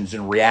dimensions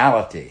in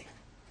reality.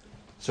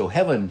 So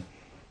heaven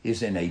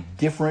is in a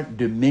different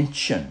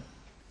dimension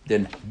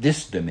than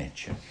this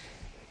dimension.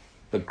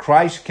 But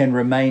Christ can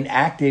remain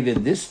active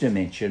in this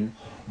dimension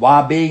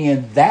while being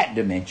in that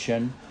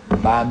dimension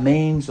by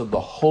means of the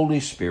Holy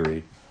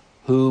Spirit,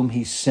 whom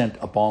he sent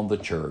upon the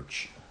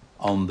church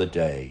on the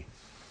day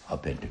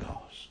of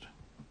Pentecost.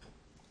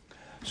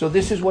 So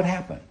this is what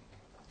happened,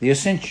 the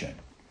ascension.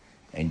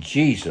 And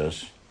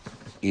Jesus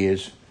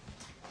is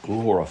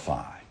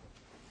glorified.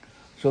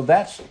 So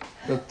that's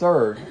the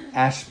third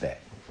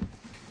aspect.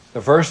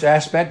 The first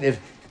aspect is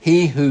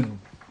he who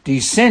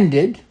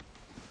descended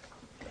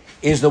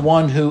is the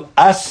one who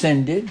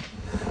ascended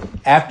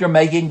after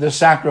making the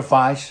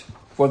sacrifice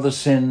for the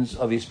sins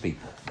of his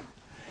people.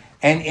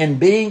 And in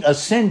being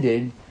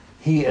ascended,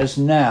 he is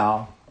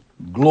now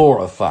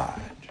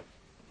glorified.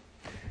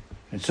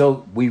 And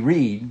so we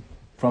read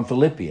from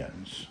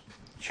Philippians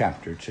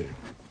chapter 2.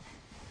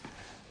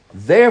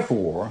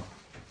 Therefore,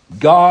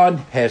 God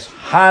has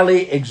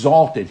highly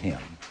exalted him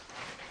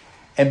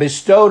and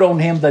bestowed on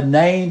him the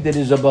name that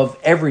is above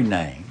every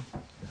name,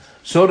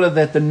 so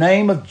that the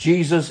name of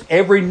Jesus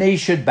every knee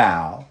should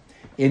bow,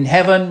 in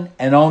heaven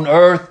and on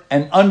earth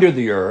and under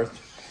the earth,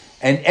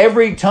 and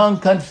every tongue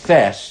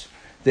confess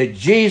that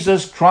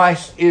Jesus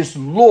Christ is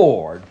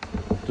Lord,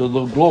 to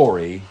the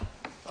glory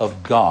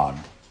of God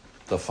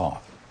the Father.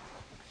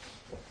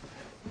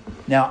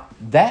 Now,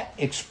 that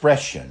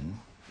expression,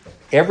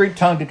 every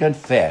tongue to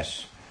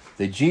confess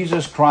that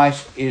Jesus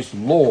Christ is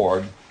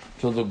Lord,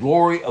 to the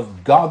glory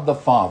of God the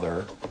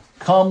Father,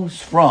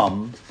 comes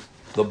from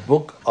the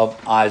book of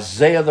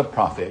Isaiah the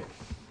prophet,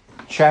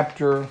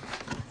 chapter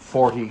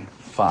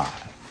 45.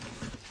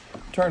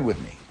 Turn with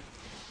me.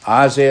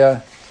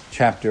 Isaiah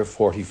chapter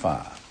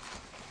 45.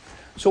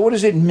 So what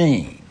does it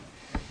mean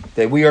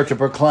that we are to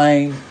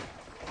proclaim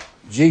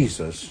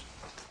Jesus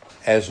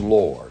as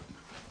Lord,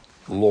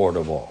 Lord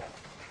of all?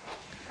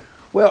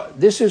 Well,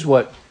 this is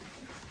what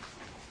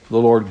the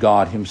Lord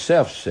God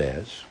himself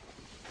says.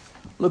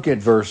 Look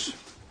at let's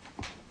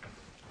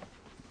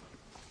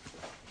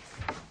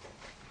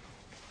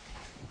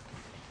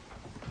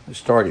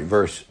start at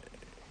verse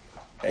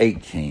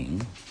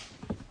 18.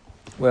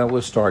 Well,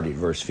 we'll start at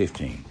verse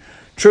 15.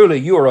 Truly,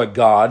 you are a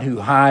God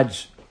who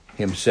hides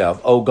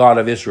himself, O God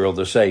of Israel,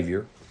 the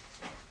Savior.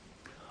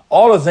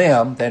 All of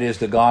them, that is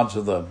the gods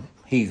of the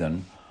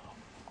heathen,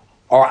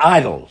 are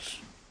idols,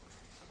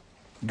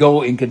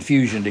 go in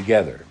confusion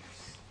together.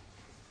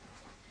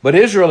 But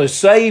Israel is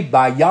saved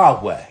by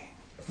Yahweh,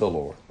 the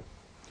Lord,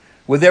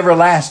 with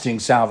everlasting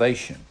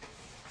salvation.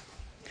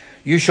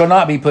 You shall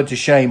not be put to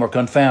shame or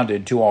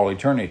confounded to all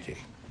eternity.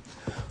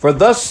 For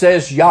thus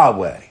says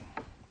Yahweh,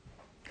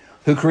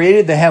 who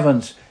created the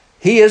heavens,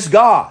 he is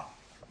God,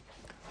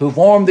 who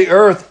formed the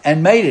earth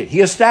and made it.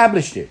 He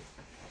established it.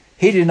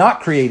 He did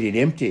not create it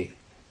empty.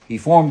 He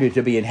formed it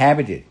to be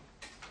inhabited.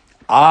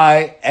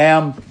 I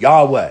am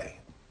Yahweh,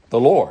 the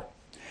Lord,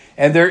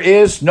 and there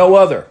is no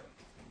other.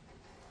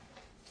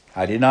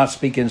 I did not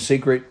speak in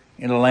secret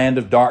in a land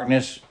of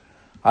darkness.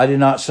 I did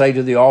not say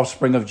to the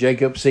offspring of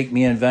Jacob, seek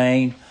me in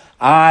vain.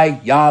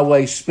 I,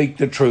 Yahweh, speak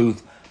the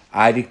truth.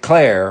 I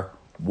declare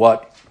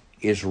what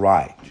is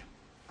right.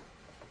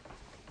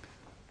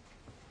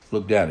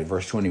 Look down at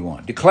verse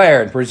 21.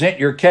 Declare and present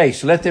your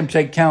case. Let them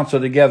take counsel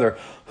together.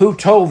 Who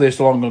told this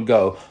long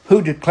ago?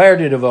 Who declared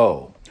it of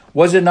old?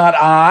 Was it not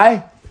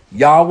I,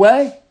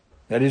 Yahweh?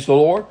 That is the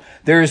Lord.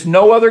 There is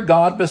no other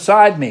God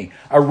beside me,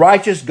 a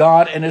righteous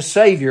God and a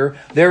Savior.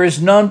 There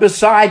is none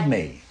beside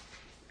me.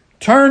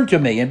 Turn to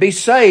me and be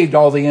saved,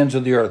 all the ends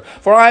of the earth.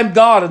 For I am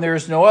God and there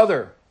is no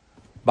other.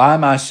 By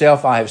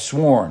myself I have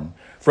sworn.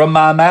 From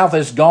my mouth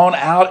has gone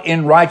out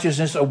in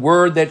righteousness a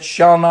word that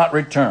shall not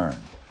return.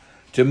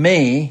 To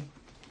me,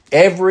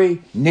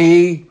 every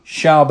knee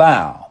shall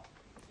bow,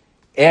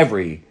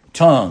 every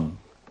tongue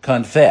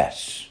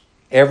confess,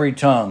 every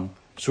tongue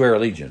swear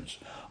allegiance.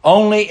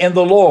 Only in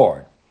the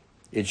Lord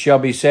it shall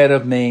be said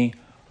of me,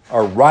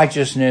 are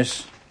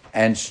righteousness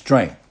and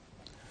strength.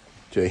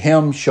 To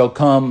him shall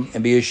come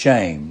and be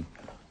ashamed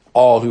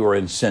all who are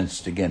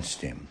incensed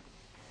against him.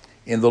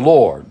 In the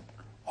Lord,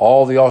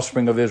 all the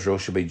offspring of Israel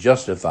shall be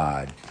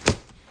justified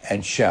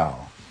and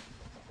shall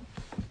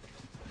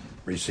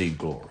receive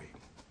glory.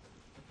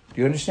 Do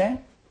you understand?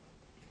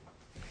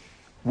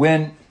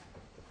 When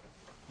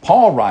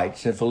Paul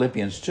writes in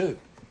Philippians 2,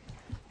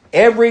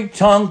 every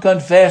tongue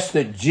confess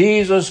that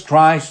Jesus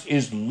Christ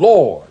is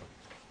Lord,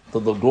 to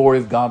the glory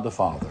of God the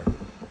Father.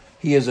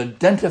 He has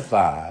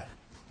identified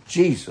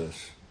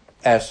Jesus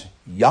as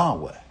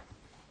Yahweh,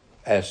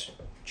 as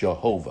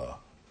Jehovah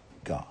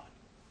God.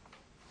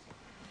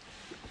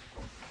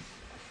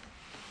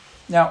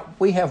 Now,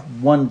 we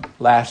have one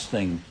last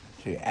thing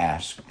to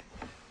ask.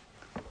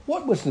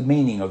 What was the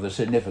meaning of the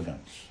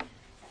significance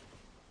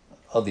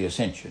of the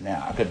Ascension?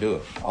 Now, I could do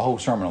a whole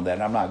sermon on that,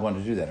 and I'm not going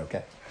to do that,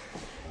 okay?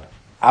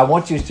 I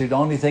want you to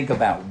only think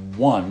about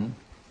one,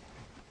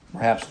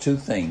 perhaps two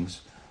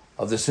things,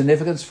 of the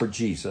significance for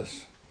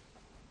Jesus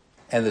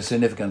and the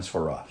significance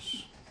for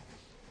us.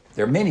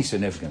 There are many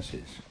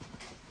significances.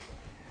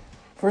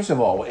 First of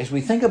all, as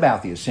we think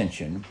about the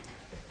Ascension,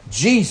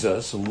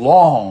 Jesus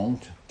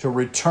longed to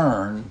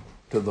return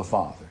to the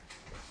Father.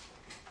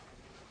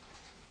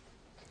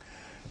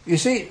 You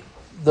see,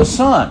 the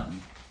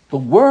Son, the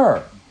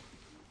Word,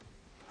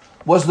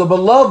 was the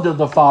beloved of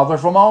the Father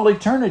from all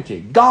eternity.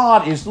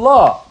 God is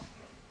love.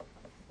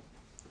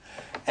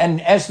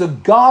 And as the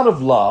God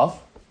of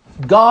love,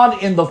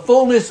 God in the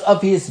fullness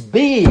of his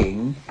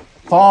being,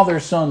 Father,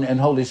 Son, and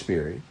Holy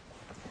Spirit,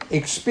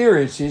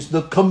 experiences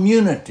the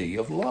community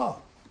of love.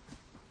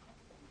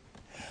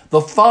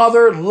 The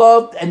Father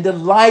loved and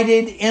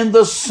delighted in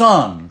the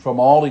Son from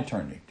all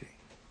eternity.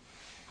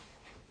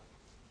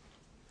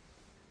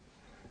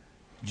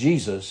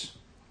 Jesus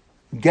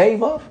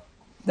gave up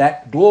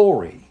that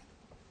glory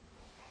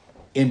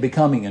in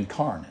becoming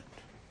incarnate.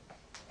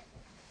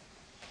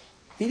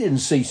 He didn't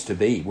cease to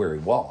be where he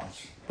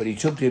was, but he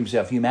took to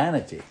himself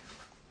humanity.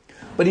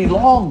 But he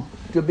longed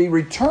to be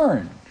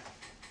returned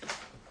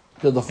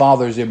to the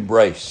Father's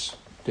embrace,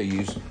 to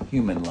use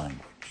human language.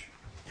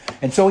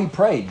 And so he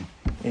prayed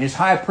in his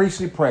high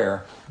priestly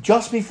prayer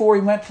just before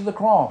he went to the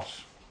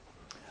cross.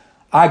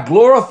 I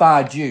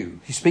glorified you.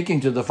 He's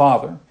speaking to the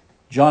Father.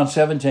 John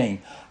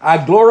 17.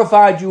 I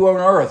glorified you on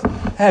earth,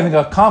 having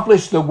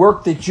accomplished the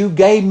work that you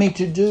gave me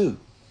to do.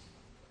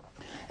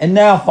 And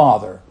now,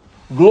 Father,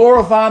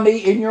 glorify me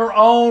in your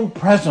own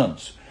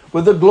presence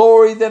with the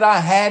glory that I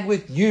had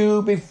with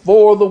you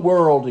before the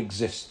world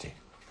existed.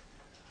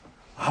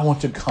 I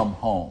want to come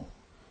home.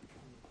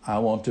 I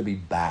want to be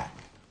back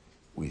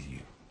with you.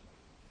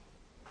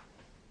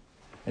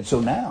 And so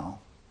now,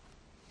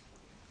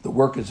 the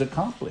work is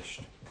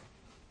accomplished.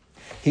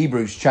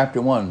 Hebrews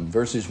chapter 1,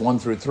 verses 1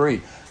 through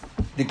 3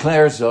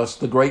 declares us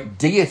the great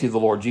deity of the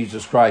Lord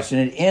Jesus Christ.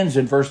 And it ends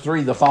in verse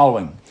 3 the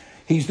following.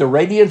 He's the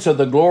radiance of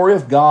the glory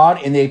of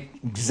God in the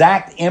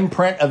exact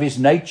imprint of his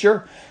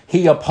nature.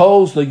 He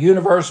upholds the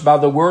universe by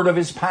the word of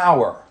his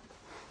power.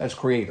 That's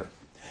creator.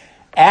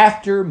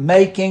 After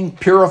making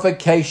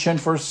purification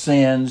for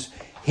sins,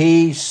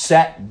 he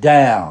sat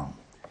down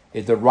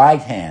at the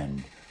right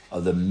hand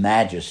of the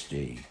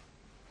majesty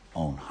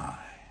on high.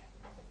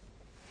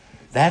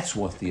 That's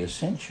what the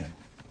ascension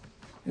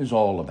is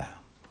all about.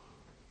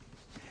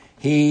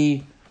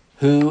 He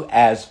who,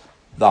 as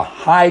the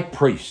high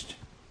priest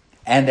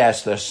and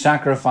as the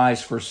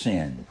sacrifice for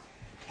sin,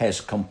 has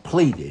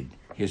completed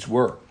his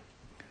work.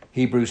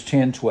 Hebrews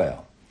 10:12.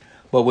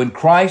 But when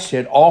Christ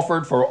had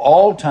offered for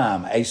all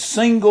time a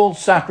single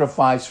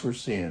sacrifice for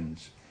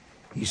sins,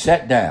 he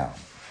sat down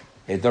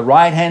at the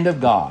right hand of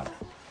God,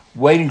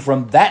 waiting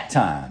from that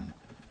time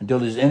until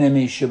his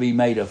enemies should be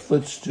made a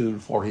footstool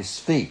for his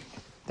feet.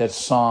 That's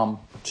Psalm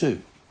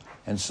 2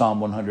 and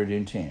Psalm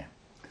 110.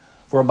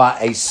 For by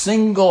a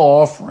single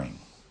offering,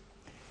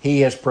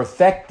 he has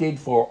perfected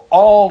for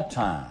all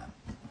time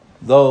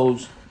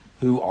those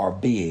who are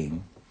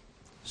being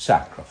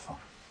sanctified.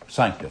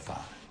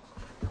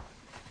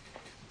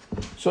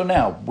 So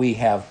now we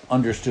have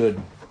understood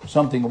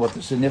something of what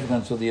the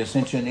significance of the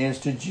ascension is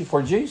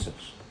for Jesus.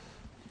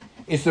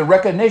 It's the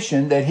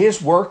recognition that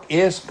his work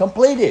is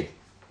completed,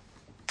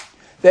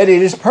 that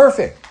it is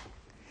perfect,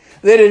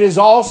 that it is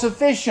all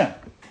sufficient,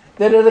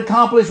 that it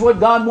accomplished what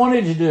God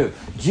wanted to do.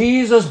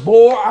 Jesus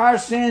bore our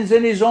sins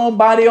in his own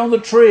body on the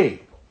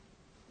tree.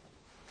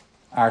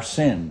 Our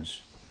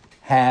sins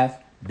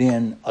have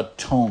been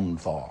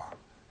atoned for,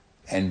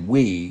 and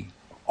we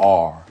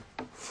are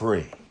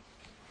free.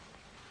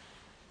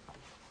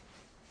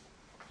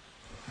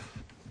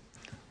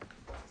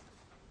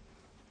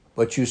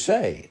 But you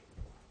say,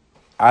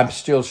 I'm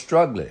still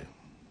struggling,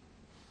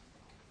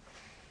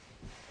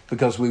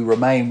 because we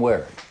remain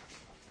where?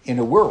 In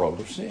a world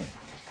of sin.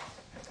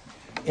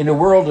 In a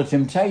world of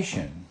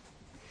temptation.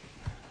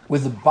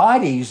 With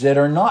bodies that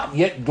are not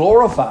yet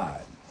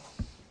glorified.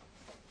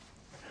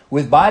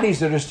 With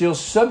bodies that are still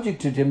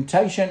subject to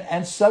temptation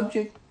and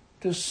subject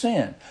to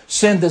sin.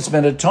 Sin that's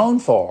been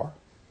atoned for.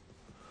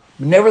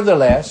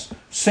 Nevertheless,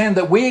 sin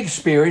that we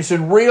experience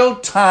in real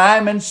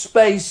time and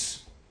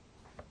space.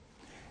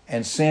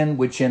 And sin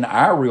which in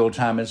our real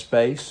time and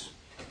space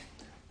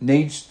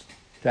needs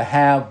to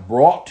have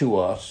brought to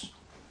us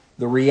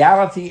the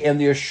reality and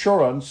the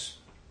assurance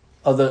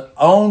of the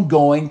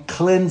ongoing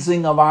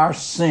cleansing of our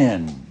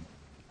sin.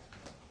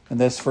 And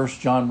that's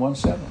 1 John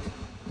 1:7.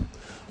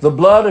 The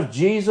blood of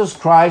Jesus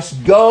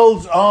Christ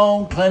goes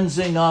on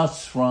cleansing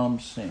us from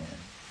sin.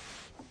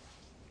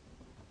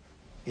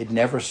 It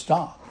never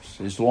stops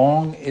as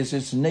long as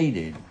it's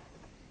needed,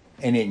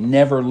 and it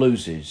never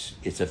loses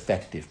its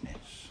effectiveness.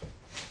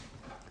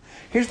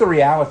 Here's the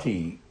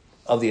reality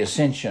of the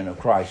ascension of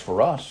Christ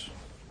for us.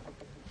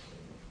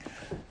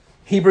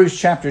 Hebrews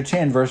chapter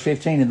 10, verse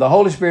 15. And the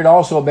Holy Spirit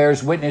also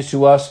bears witness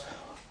to us,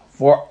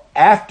 for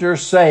after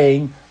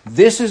saying,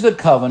 this is the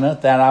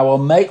covenant that I will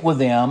make with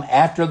them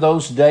after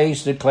those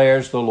days,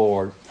 declares the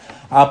Lord.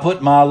 I'll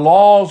put my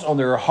laws on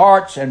their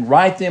hearts and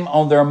write them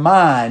on their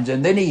minds.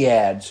 And then he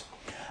adds,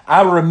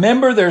 I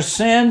remember their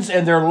sins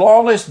and their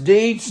lawless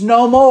deeds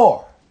no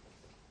more.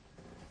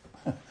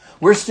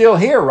 We're still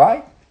here,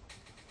 right?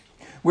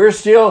 We're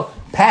still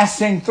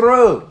passing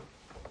through.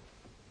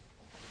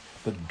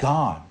 But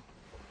God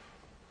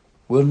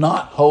will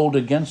not hold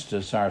against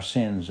us our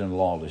sins and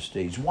lawless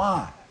deeds.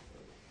 Why?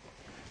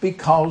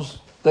 Because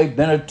they've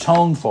been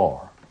atoned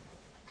for.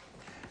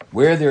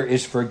 Where there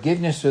is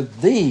forgiveness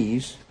of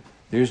these,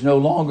 there's no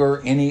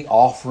longer any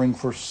offering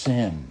for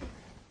sin.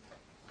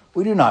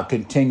 We do not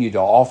continue to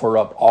offer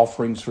up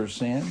offerings for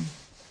sin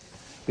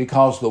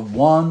because the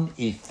one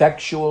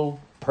effectual,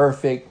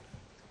 perfect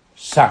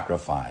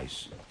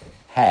sacrifice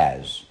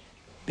has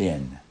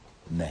been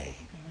made.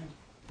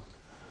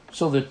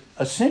 So the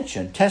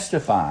ascension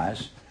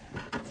testifies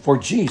for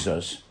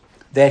Jesus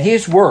that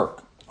his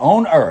work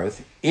on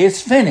earth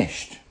is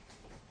finished,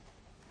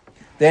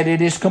 that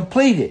it is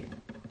completed,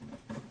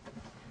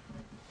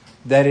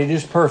 that it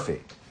is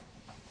perfect.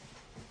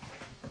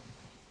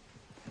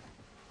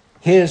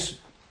 His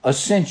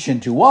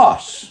ascension to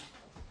us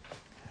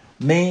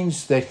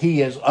means that he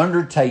has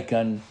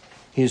undertaken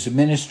his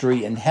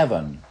ministry in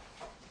heaven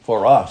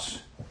for us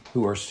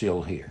who are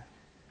still here.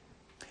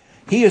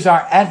 He is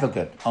our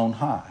advocate on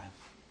high.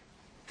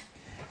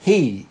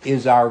 He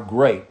is our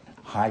great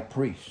high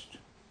priest.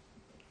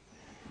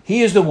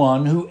 He is the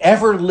one who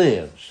ever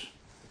lives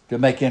to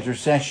make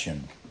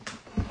intercession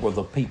for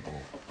the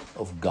people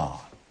of God.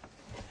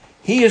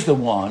 He is the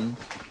one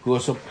who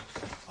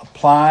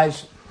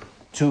applies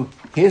to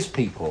his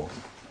people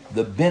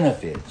the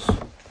benefits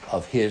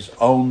of his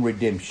own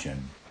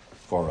redemption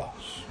for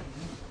us.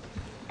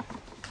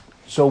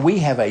 So we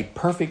have a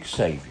perfect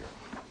Savior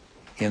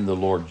in the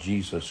Lord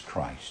Jesus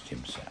Christ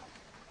himself.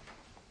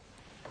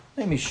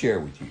 Let me share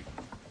with you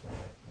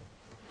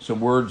some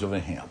words of a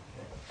hymn.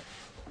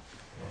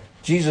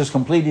 Jesus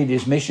completed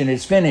his mission.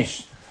 It's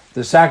finished.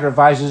 The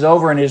sacrifice is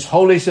over and is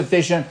wholly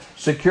sufficient,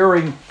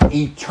 securing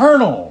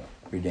eternal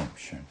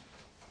redemption.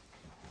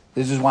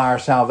 This is why our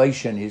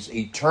salvation is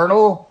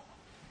eternal,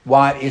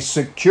 why it is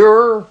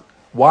secure,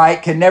 why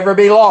it can never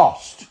be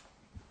lost.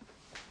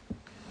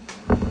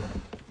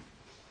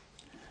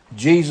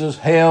 Jesus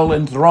held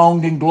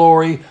enthroned in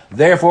glory,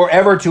 therefore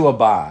ever to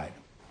abide.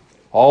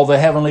 All the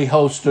heavenly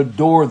hosts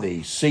adore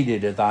thee,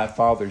 seated at thy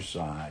Father's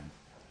side.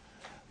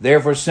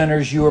 Therefore,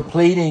 sinners, you are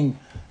pleading,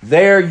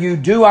 there you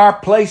do our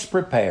place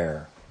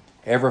prepare,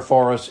 ever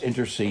for us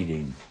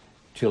interceding,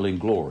 till in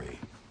glory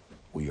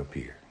we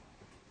appear.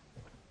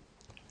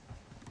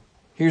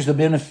 Here's the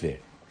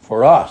benefit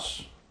for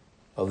us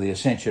of the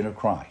ascension of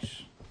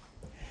Christ.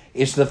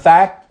 It's the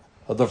fact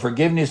of the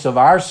forgiveness of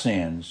our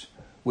sins,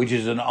 which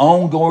is an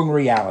ongoing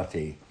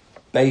reality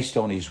based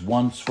on his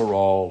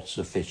once-for-all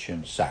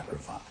sufficient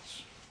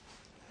sacrifice.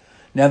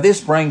 Now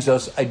this brings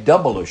us a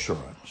double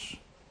assurance.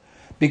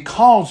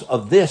 Because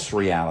of this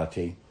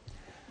reality,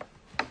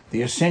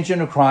 the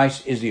ascension of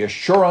Christ is the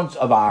assurance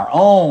of our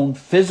own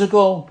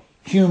physical,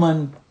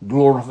 human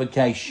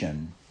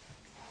glorification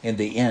in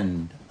the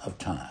end of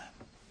time.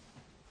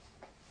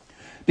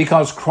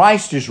 Because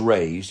Christ is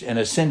raised and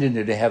ascended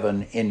into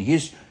heaven in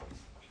his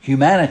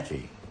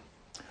humanity,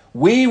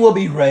 we will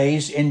be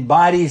raised in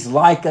bodies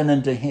likened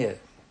unto his.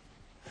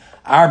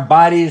 Our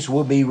bodies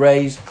will be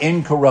raised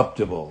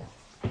incorruptible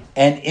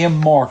and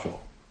immortal,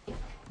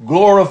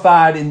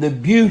 glorified in the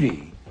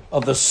beauty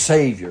of the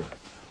Savior.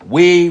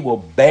 We will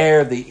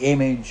bear the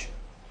image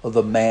of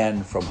the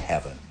man from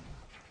heaven.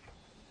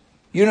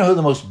 You know who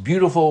the most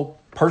beautiful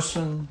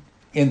person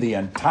in the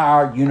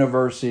entire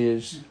universe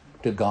is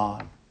to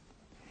God?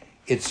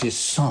 It's his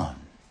Son,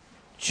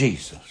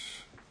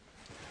 Jesus.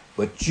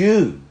 But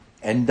you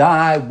and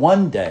I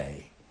one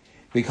day,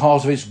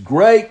 because of his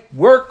great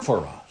work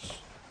for us,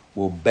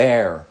 will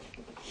bear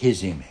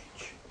his image.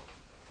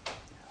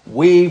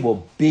 We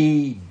will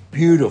be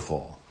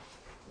beautiful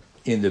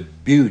in the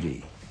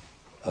beauty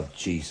of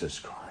Jesus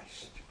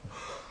Christ.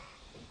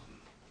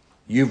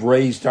 You've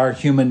raised our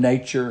human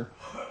nature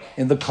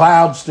in the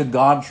clouds to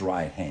God's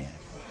right hand.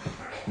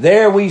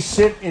 There we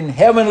sit in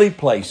heavenly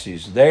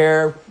places.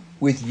 There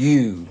with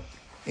you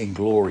in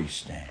glory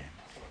stand.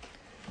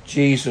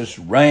 Jesus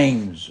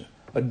reigns,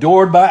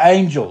 adored by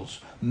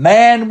angels.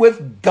 Man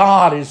with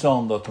God is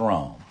on the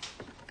throne.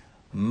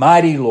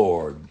 Mighty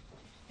Lord,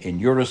 in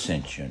your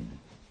ascension,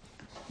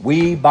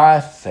 we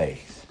by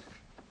faith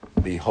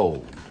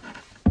behold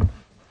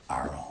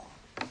our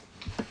own.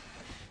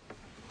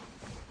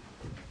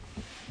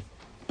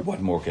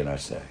 What more can I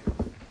say?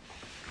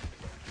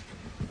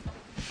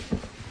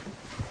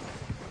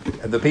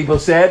 And the people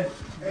said,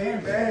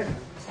 Amen.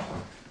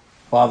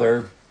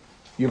 Father,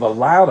 you've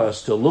allowed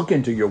us to look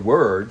into your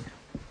word,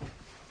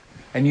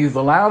 and you've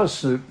allowed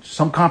us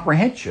some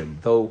comprehension,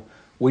 though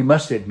we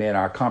must admit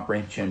our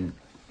comprehension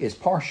is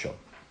partial.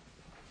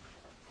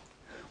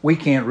 We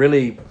can't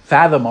really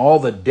fathom all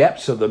the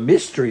depths of the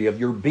mystery of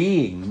your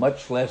being,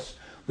 much less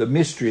the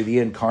mystery of the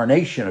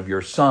incarnation of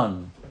your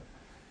Son,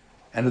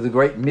 and of the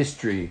great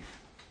mystery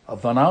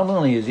of not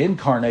only his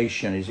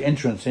incarnation, his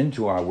entrance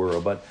into our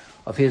world, but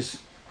of his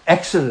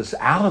exodus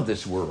out of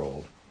this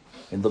world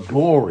in the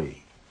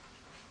glory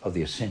of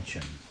the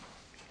ascension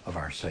of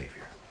our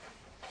Savior.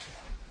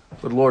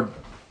 But Lord,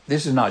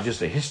 this is not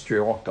just a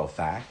historical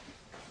fact.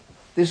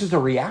 This is a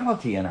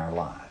reality in our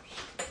lives.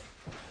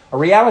 A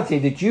reality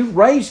that you've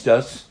raised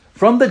us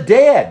from the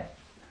dead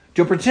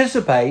to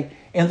participate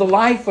in the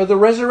life of the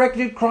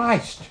resurrected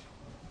Christ.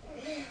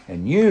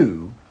 And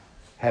you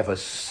have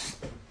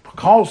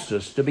caused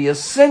us to be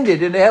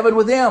ascended into heaven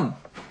with him.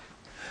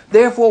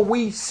 Therefore,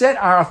 we set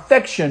our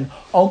affection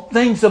on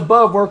things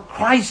above where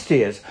Christ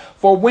is.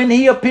 For when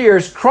he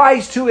appears,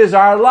 Christ, who is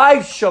our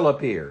life, shall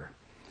appear.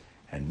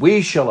 And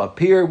we shall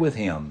appear with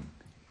him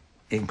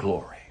in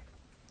glory.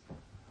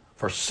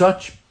 For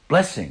such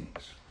blessings,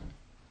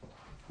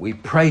 we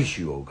praise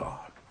you, O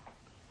God,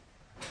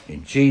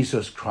 in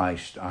Jesus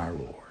Christ our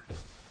Lord.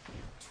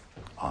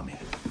 Amen.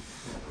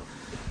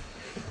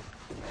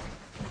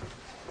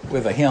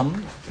 With a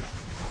hymn,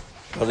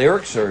 the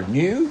lyrics are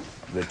new,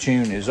 the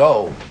tune is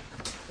old.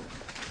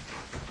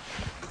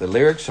 The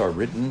lyrics are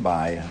written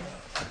by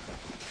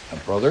a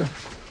brother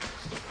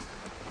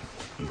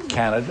in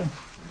Canada